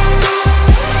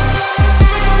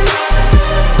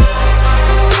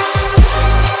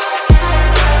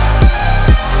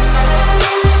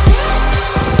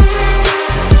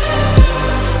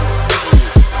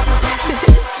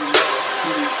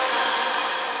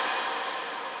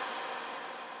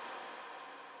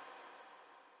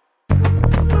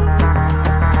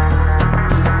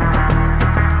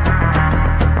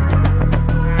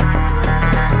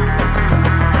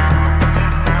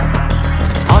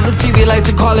 Like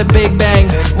to call it Big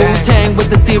Bang. Wu-Tang with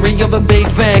the theory of a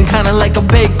big fang, kinda like a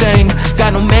big thing.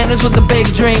 Got no manners with a big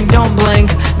drink. Don't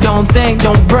blink, don't think,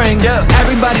 don't bring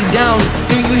everybody down.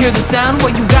 Do you hear the sound?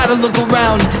 Well, you gotta look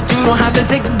around. You don't have to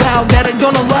take a bow, that I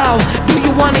don't allow. Do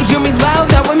you wanna hear me loud?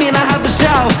 That would mean I have to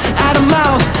shout out of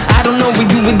mouth. I don't know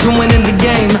what you've been doing in the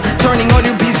game, turning on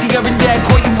your PC every day, I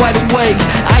call you wide awake.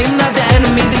 I am not the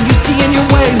enemy that you see in your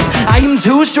ways. I am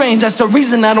too strange, that's the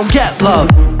reason I don't get love.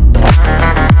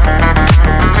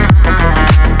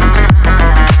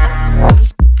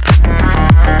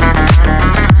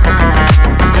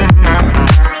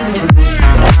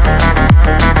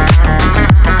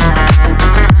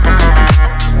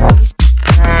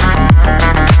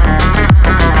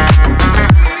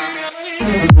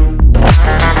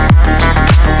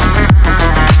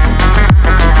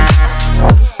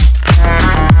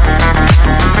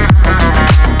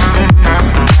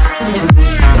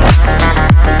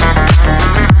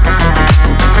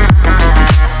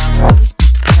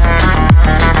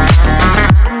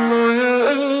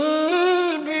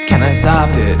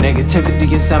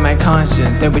 Negativity inside my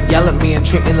conscience. They would yell at me and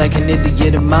treat me like an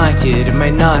idiot in my kid. It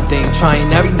might nothing,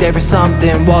 trying every day for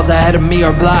something. Walls ahead of me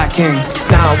are blocking.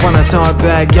 Now I wanna talk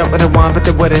back, get what I want, but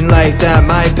they wouldn't like that.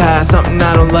 My past, something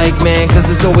I don't like, man, cause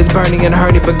it's always burning and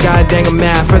hurting. But god dang, I'm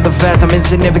mad for the fact I'm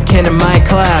insignificant in my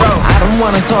class. I don't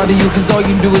wanna talk to you cause all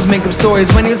you do is make up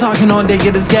stories. When you're talking all day,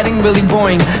 it is getting really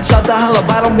boring. Shut the hell up,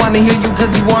 I don't wanna hear you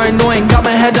cause you are annoying. Got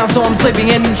my head down so I'm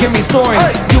sleeping and you hear me snoring.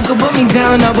 You can put me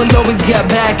down, I will always get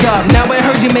back up. Now I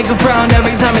heard you make a frown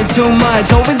every time it's too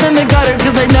much. Always in the gutter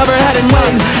cause I never had it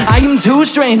ways. I am too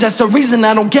strange, that's the reason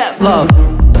I don't get love.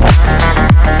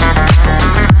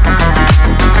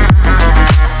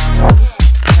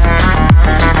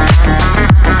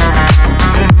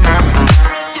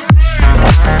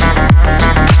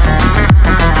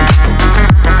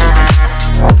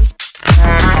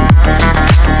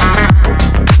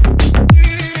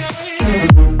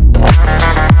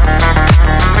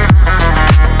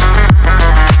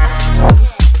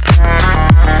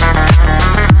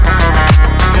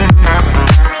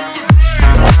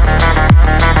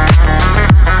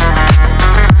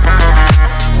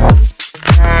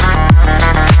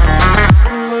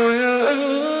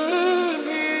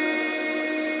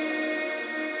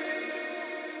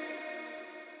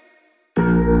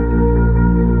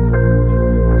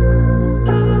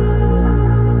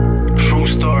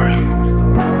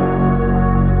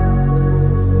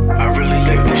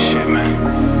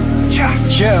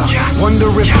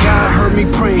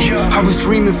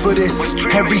 For this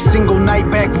every single night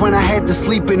back when I had to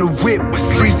sleep in a whip,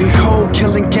 freezing cold,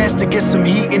 killing gas to get some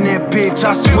heat in that bitch.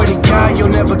 I swear to God, you'll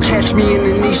never catch me in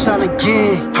the Nissan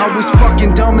again. I was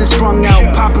fucking dumb and strung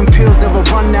out, popping pills never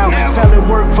run out, selling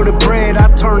work for the bread.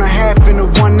 I turn a half into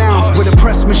 1 ounce with a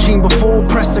press machine before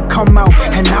press to come out.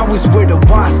 And I was with the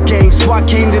Wasp gang, so I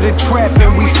came to the trap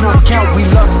and we snuck out. We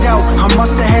lucked out. I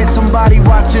must have had somebody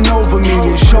watching over me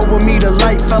and showing me the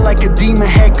light. Felt like a demon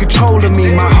had control of me.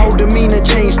 My whole demeanor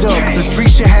changed up. The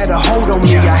street shit had a hold on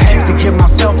me. I had to get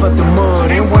myself out the mud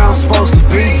and where I'm supposed to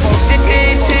be.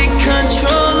 They take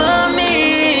control of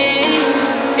me.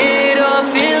 It all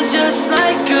feels just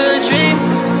like a dream.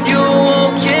 You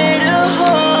won't get a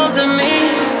hold of me.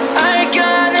 I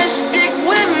gotta stick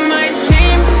with my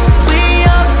team. We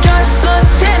all got some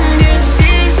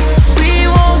tendencies.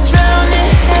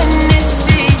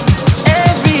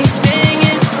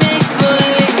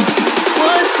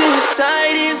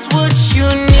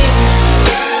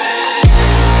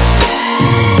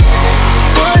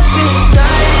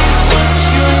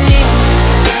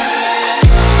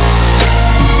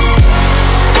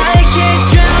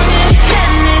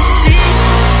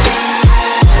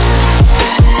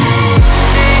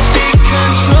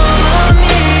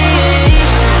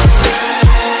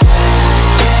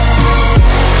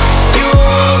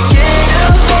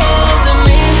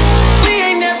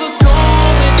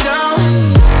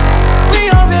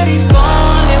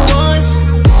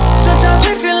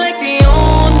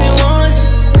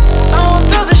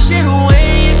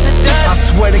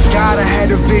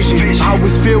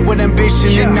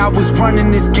 was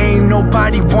running this game,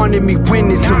 nobody wanted me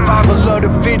winning. Survival of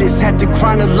the fittest, had to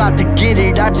grind a lot to get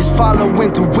it. I just follow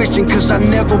intuition, cause I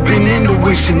never been into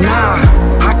wishing. Nah,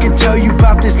 I can tell you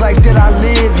about this life that I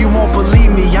live, you won't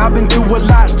believe me. I've been through a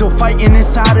lot, still fighting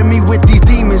inside of me with these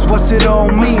demons. What's it all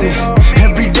meaning?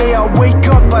 Every day I wake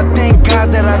up, I thank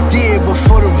God that I did, but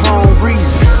for the wrong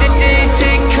reason. They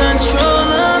take control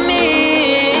of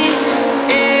me.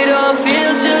 It all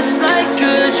feels just like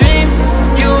a dream.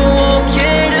 You won't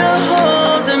get a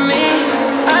hold of me.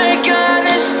 I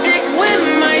gotta stick with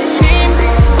my team.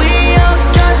 We all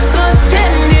got some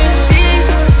tendencies.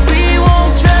 We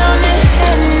won't drown in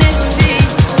Hennessy.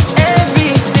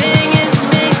 Everything is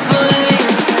make-believe.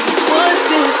 What's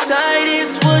inside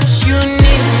is what you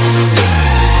need.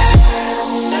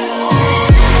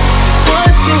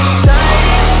 What's inside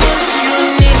is what you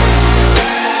need.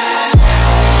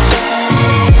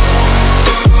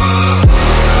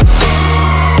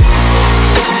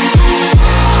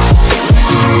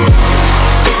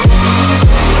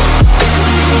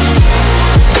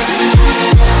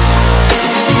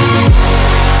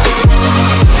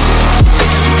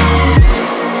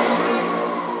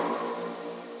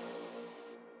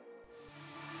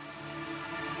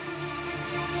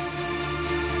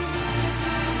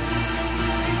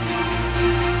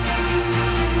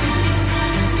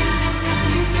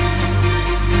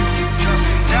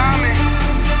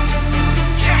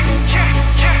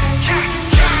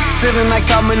 Feeling like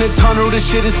I'm in a tunnel, this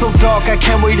shit is so dark, I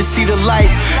can't wait to see the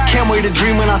light. Can't wait to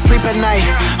dream when I sleep at night.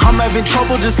 I'm having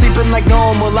trouble just sleeping like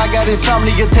normal. I got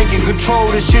insomnia taking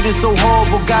control, this shit is so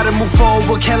horrible. Gotta move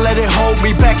forward, can't let it hold me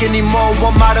back anymore.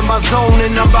 I'm out of my zone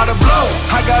and I'm about to blow.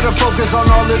 I gotta focus on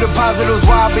all of the positives,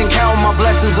 why I've been counting my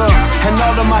blessings up. And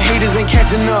all of my haters ain't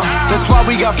catching up. That's why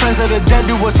we got friends that are dead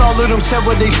to us. All of them said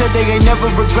what they said, they ain't never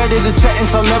regretted a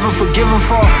sentence I'll never forgive them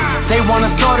for. They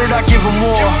wanna start it, I give them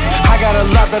more. I got a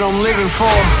lot that I'm living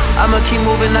for. I'ma keep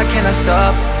moving, I cannot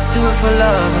stop. Do it for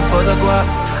love and for the guap.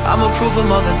 I'ma prove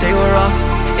them all that they were wrong.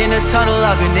 In a tunnel,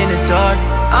 I've been in the dark.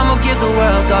 I'ma give the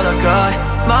world all I got.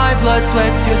 My blood,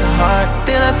 sweat, tears and heart.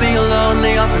 They left me alone,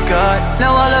 they all forgot.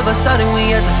 Now all of a sudden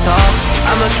we at the top.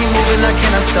 I'ma keep moving, I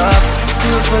cannot stop. Do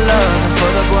it for love and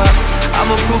for the guap.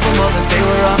 I'ma prove them all that they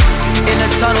were wrong. In a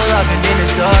tunnel, I've been in the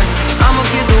dark. I'ma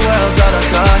give the world all I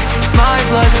got. My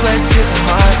blood, sweat, tears and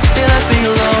heart. They left me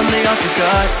alone, they all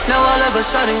forgot. Now all of a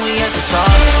sudden we at the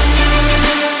top.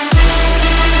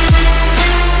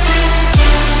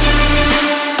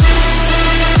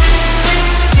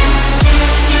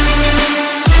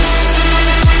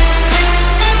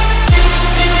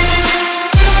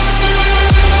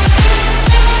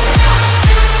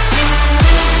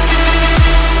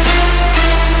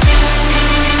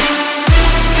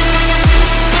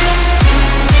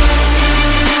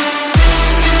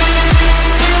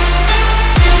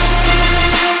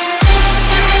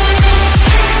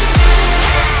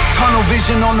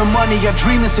 Vision on the money, I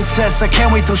dream of success. I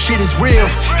can't wait till shit is real.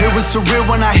 It was surreal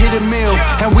when I hit a mill,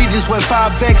 and we just went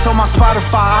 5X on my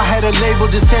Spotify. I had a label,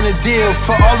 just sent a deal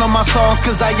for all of my songs,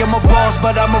 cause I am a boss,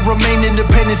 but I'ma remain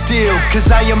independent still.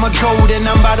 Cause I am a gold and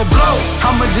I'm about to blow.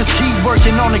 I'ma just keep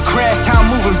working on the craft,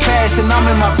 time moving fast and I'm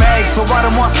in my bag. So I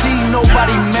don't want to see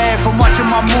nobody mad from watching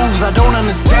my moves. I don't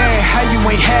understand how you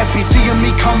ain't happy seeing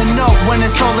me coming up when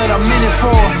it's all that I'm in it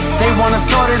for. They wanna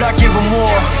start it, I give them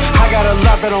more. I got a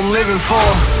lot that I'm living for.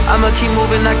 I'ma keep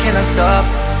moving, I cannot stop.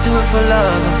 Do it for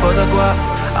love and for the guap.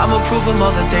 I'ma prove them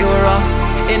all that they were wrong.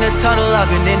 In a tunnel, I've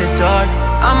been in the dark.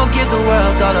 I'ma give the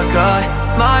world all I got.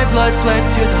 My blood, sweat,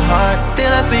 tears and heart. They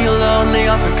left me alone, they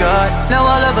all forgot. Now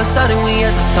all of a sudden we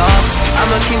at the top.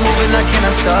 I'ma keep moving, I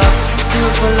cannot stop. Do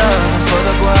it for love and for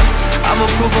the guap. I'ma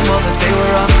prove them all that they were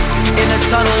wrong. In a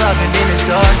tunnel, I've been in the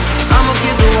dark. I'ma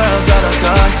give the world all I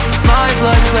got. My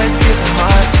blood, sweat, tears and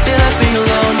heart. They left me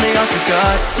alone, they all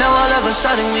forgot. Now all of a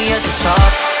sudden we at the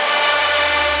top.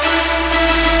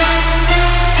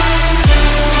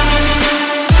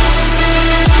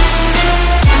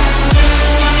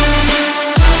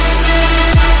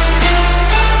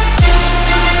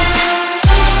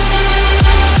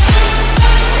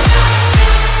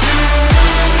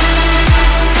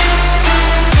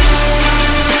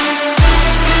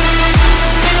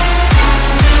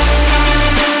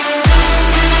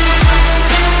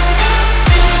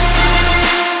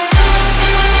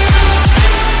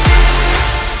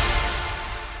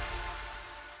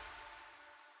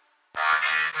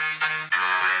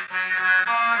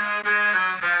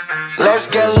 Let's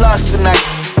get lost tonight.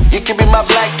 You can be my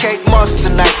black cake monster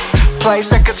tonight. Play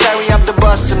secretary, I'm the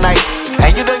boss tonight.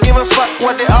 And you don't give a fuck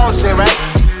what they all say, right?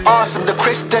 Awesome, the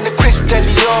Kris, then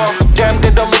Dior. Damn,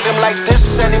 they don't make them like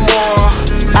this anymore.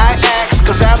 I ask,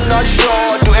 cause I'm not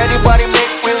sure. Do anybody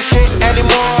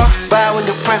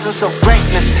thousands of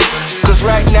greatness. Cause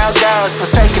right now God is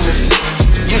forsaking us.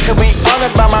 You should be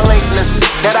honored by my lateness,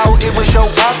 that I will even show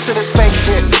up to this fake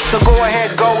shit. So go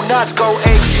ahead, go nuts, go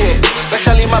ape shit.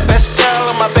 Especially my best girl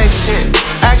and my babe shit.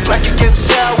 Act like you can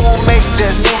tell who'll make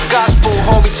this. New gospel,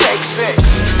 homie, take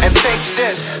 6 and take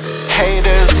this.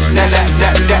 Haters, that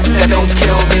don't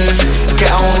kill me,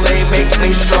 can only make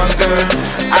me stronger.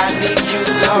 I need you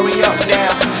to hurry up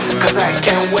now, cause I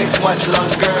can't wait much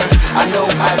longer. I know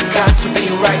I got to be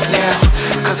right now,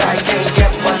 cause I can't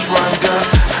get much longer.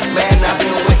 Man, I've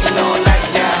been waiting all night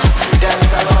now. That's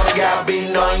how long I've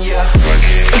been on ya.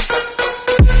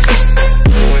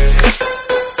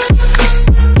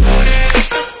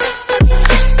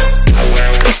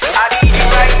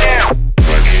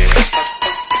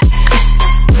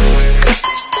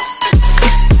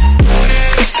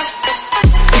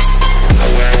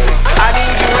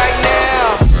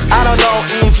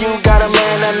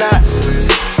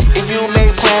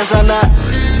 Or not,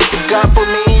 if God put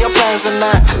me in your plans or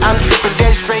not. I'm tripping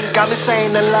dead straight, got me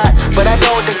saying a lot, but I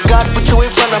know that God put you in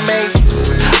front of me.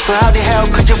 So how the hell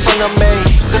could you front of me?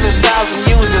 Cause in 1,000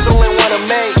 years there's only one of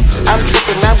me. I'm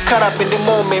tripping, I'm caught up in the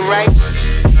moment, right?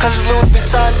 Cause it's Louis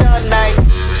Vuitton all night,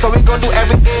 so we gon' do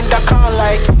everything that can't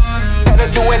like. Gotta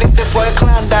do anything for a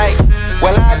Klondike.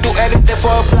 Well, I do anything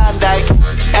for a Klondike,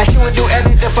 and she would do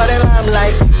anything for the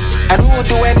limelight, and we will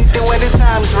do anything when the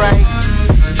time's right.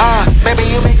 Baby,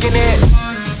 you making it.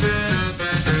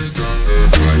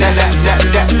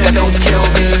 That don't kill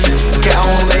me, can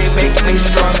only make me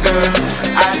stronger.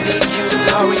 I need you to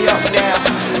hurry up now,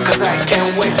 cause I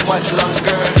can't wait much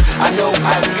longer. I know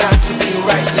I got to be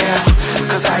right now,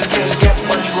 cause I can't get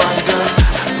much longer.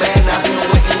 Man, I've been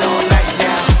waiting all night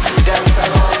now. That's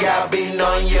how long I've been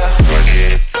on ya.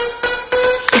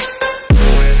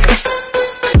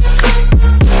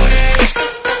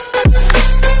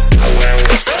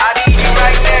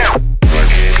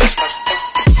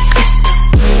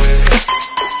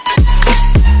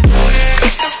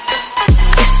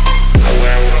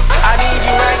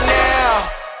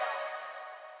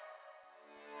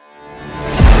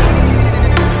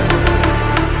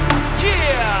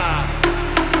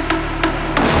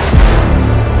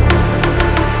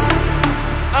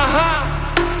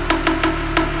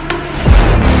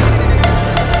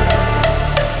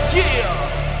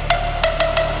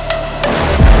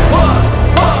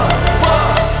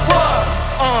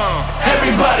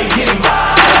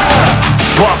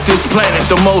 Planet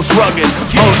the most rugged,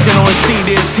 most can only see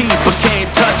this heat but can't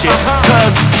touch it.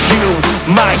 Cause you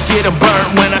might get a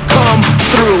burnt when I come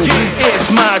through.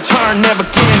 It's my turn, never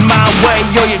getting my way.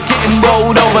 Yo, you're getting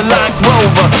rolled over like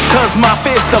Rover, cause my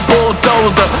fist a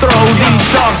bulldozer. Throw these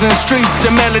dogs in the streets,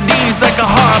 the melodies like a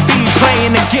heartbeat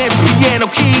playing against piano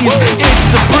keys.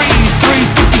 It's a breeze,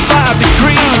 365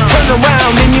 degrees. Turn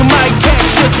around and you might catch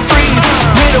just freeze.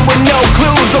 Riddle with no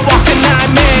clues, a walking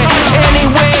nightmare.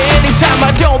 Anywhere, anytime,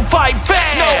 I don't fight fair.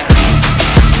 No.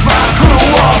 My crew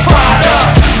all fired up,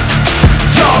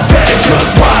 y'all better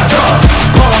just wise up.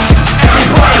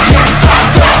 Everybody get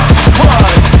sized up,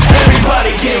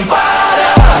 everybody get fired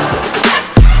up.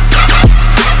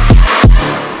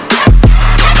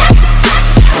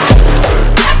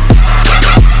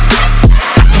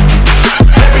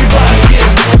 Everybody get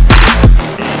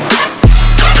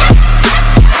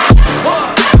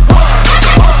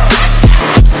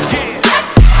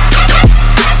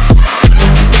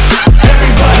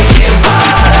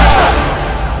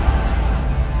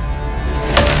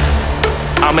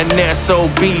I'm an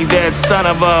SOB, that son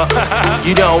of a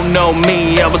you don't know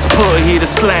me, I was put here to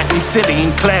slap you silly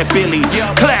and clap Billy.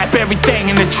 Clap everything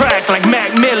in the track like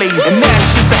Mac Millie's, and that's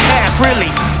just a half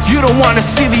really. You don't wanna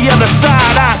see the other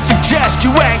side, I suggest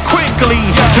you act quickly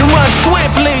and run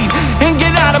swiftly and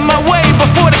get out of my way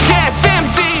before the cat's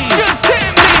empty. Just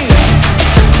hit me.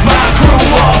 My crew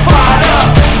all fired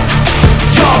up,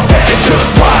 y'all better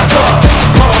just rise up.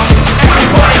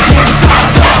 Everybody get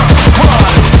sized up,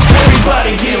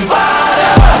 everybody get fired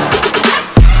up.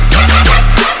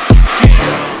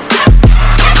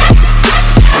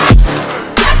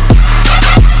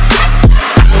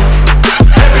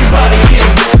 Everybody get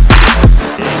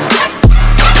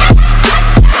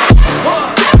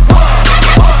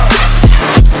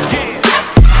yeah.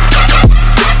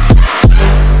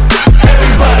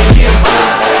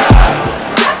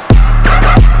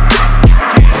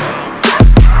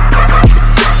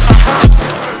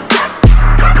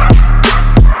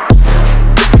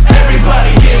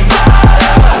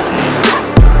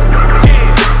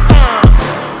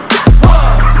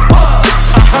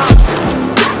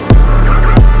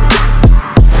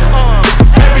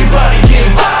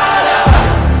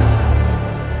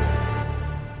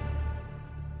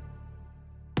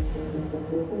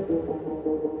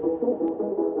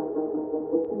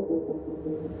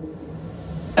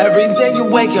 Every day you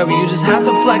wake up, you just have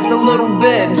to flex a little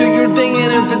bit. Do your thing, and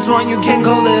if it's wrong, you can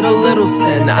call it a little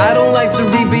sin. I don't like to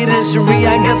repeat history,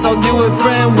 I guess I'll do it,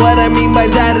 friend. What I mean by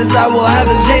that is I will have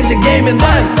to change the game and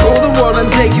then rule the world and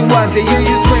take you out. To hear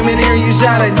you scream and hear you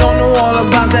shout, I don't know all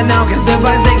about that now. Cause if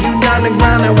I take you down the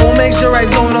ground, I will make sure I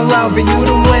don't allow for you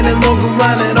to win and look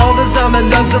around. And all the sound that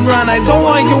does around, I don't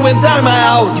want you inside my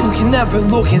house. You can never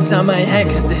look inside my head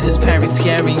cause it is very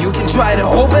scary. You can try to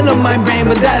open up my brain,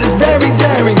 but that is very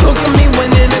daring. Look at me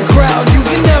when in a crowd, you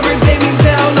can never take me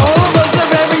down. All of us are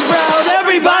very proud,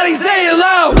 everybody say it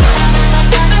loud.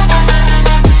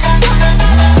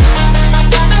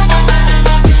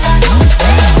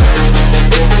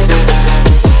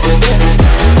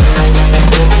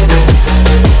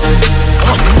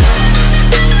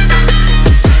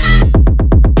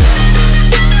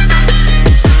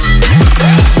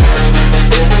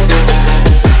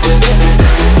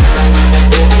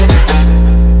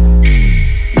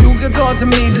 To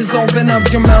me, just open up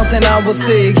your mouth and I will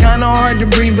see. Kinda hard to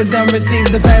breathe, but then receive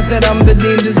the fact that I'm the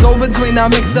dean. Just go between, I'm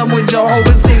mixed up with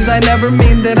Jehovah's Thieves. I never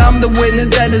mean that I'm the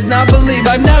witness that does not believe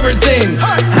I've never seen.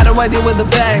 How do I deal with the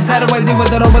facts? How do I deal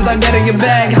with it all without getting it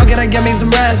back? How can I get me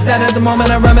some rest? That is the moment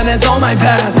I reminisce all my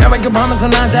past. Now I can promise I'm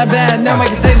not that bad. Now I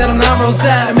can say that I'm not real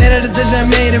sad. I made a decision, I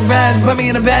made it right. Put me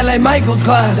in a bed like Michael's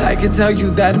class. I can tell you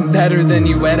that I'm better than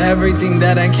you at everything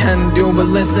that I can do. But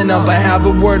listen up, I have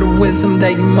a word of wisdom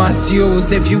that you must use.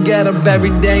 If you get up every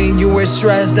day and you are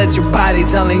stressed, that's your body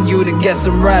telling you to get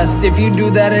some rest. If you do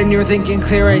that and you're thinking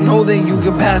clear, I know that you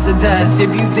can pass the test.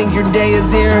 If you think your day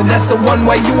is here, that's the one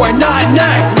way you are not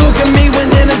next. Look at me when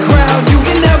in a crowd, you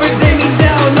can never take me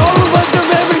down. All of us are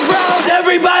very proud,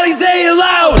 everybody say it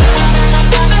loud.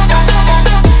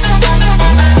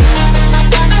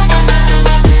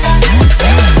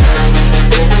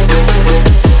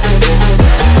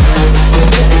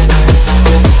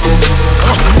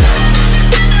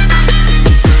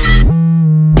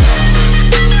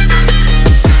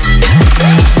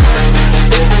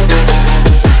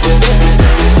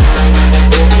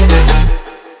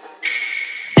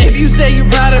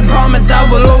 I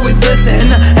will always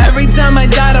listen. Every time I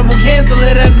die, I will cancel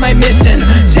it as my mission.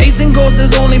 Chasing goals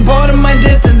is only part of my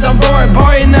distance. I'm far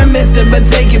apart and I miss it, but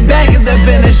take it back as I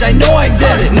finish. I know I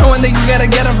did it. Knowing that you gotta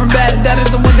get up from bed, that is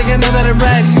the one thing I know that I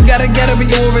read. You gotta get up and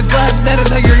you overslept. That is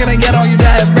how you're gonna get all your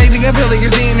debt. Raging, I feel like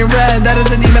you're seeing your red. That is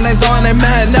the demon I saw and I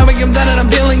met. Now I am done and I'm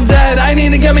feeling dead. I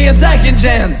need to give me a second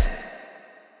chance.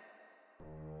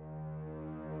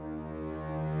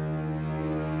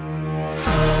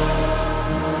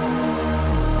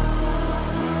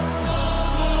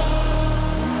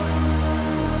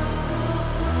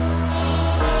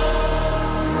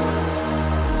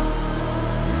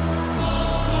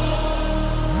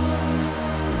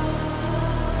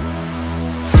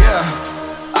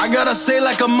 I gotta say,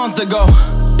 like a month ago,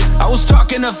 I was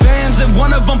talking to fans and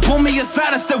one of them pulled me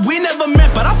aside and said we never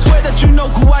met, but I swear that you know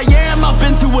who I am. I've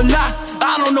been through a lot,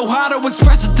 I don't know how to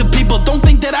express it to people. Don't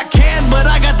think that I can, but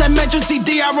I got that mention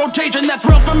CD rotation that's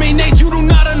real for me. Nate, you do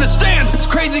not understand, it's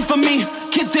crazy for me.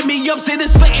 Kids hit me up, say they're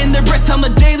slating their breasts on the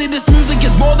daily. This music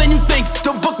is more than you think.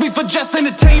 Don't book me for just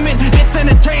entertainment, it's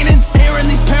entertaining. Hearing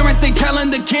these parents, they telling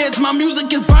the kids my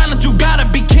music is violent. You gotta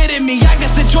be kidding me. I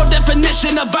guess it's your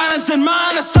definition of violence and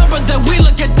mine, or something that we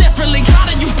look at differently. How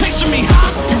do you picture me,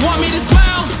 huh? You want me to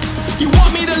smile? You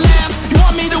want me to laugh? You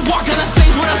want me to walk on the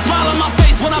stage with a smile on my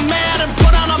face when I'm mad and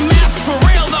put on a mask? For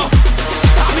real though,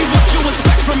 I'll be what you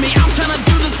expect from me. I'm trying to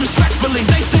do this respectfully.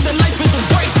 They say that life is a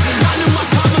race. I knew my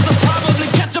problems would probably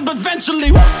catch up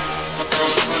eventually.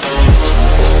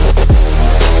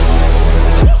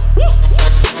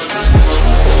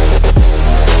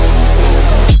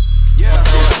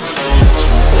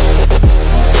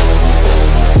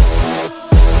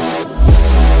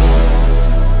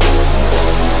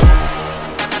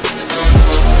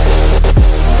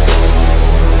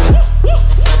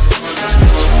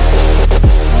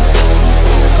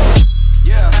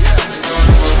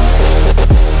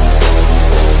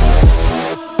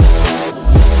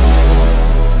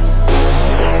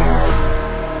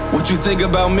 Think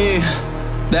about me,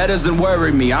 that doesn't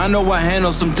worry me. I know I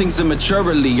handle some things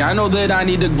immaturely. I know that I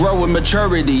need to grow in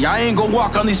maturity. I ain't gonna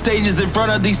walk on these stages in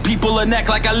front of these people and act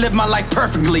like I live my life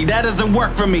perfectly. That doesn't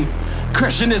work for me.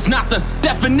 Christian is not the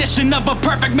definition of a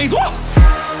perfect maze. Whoa!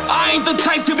 I ain't the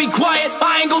type to be quiet.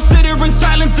 I ain't gon' sit here in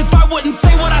silence if I wouldn't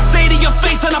say what I say to your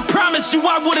face. And I promise you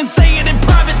I wouldn't say it in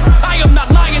private. I am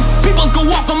not lying. People go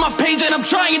off on my page and I'm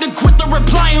trying to quit the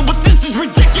replying, but this is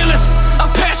ridiculous.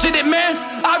 I'm passionate, man.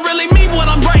 I really mean what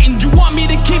I'm writing. You want me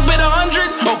to keep it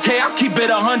 100? Okay, I'll keep it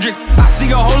 100. 100. I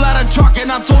see a whole lot of chalking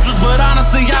on soldiers, but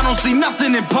honestly I don't see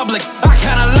nothing in public. I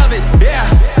kinda love it, yeah.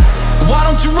 Why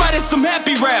don't you write us some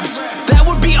happy raps? That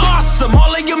would be awesome.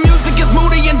 All of your music is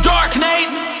moody and dark, Nate.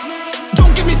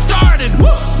 Don't get me started. Woo!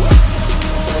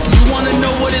 You wanna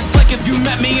know what it's like if you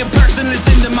met me in person?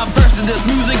 Listen to my verses. This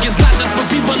music is not just for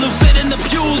people who sit in the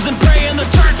pews and pray in the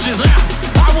churches.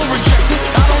 I will reject it.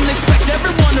 I don't expect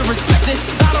everyone to respect it.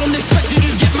 I don't expect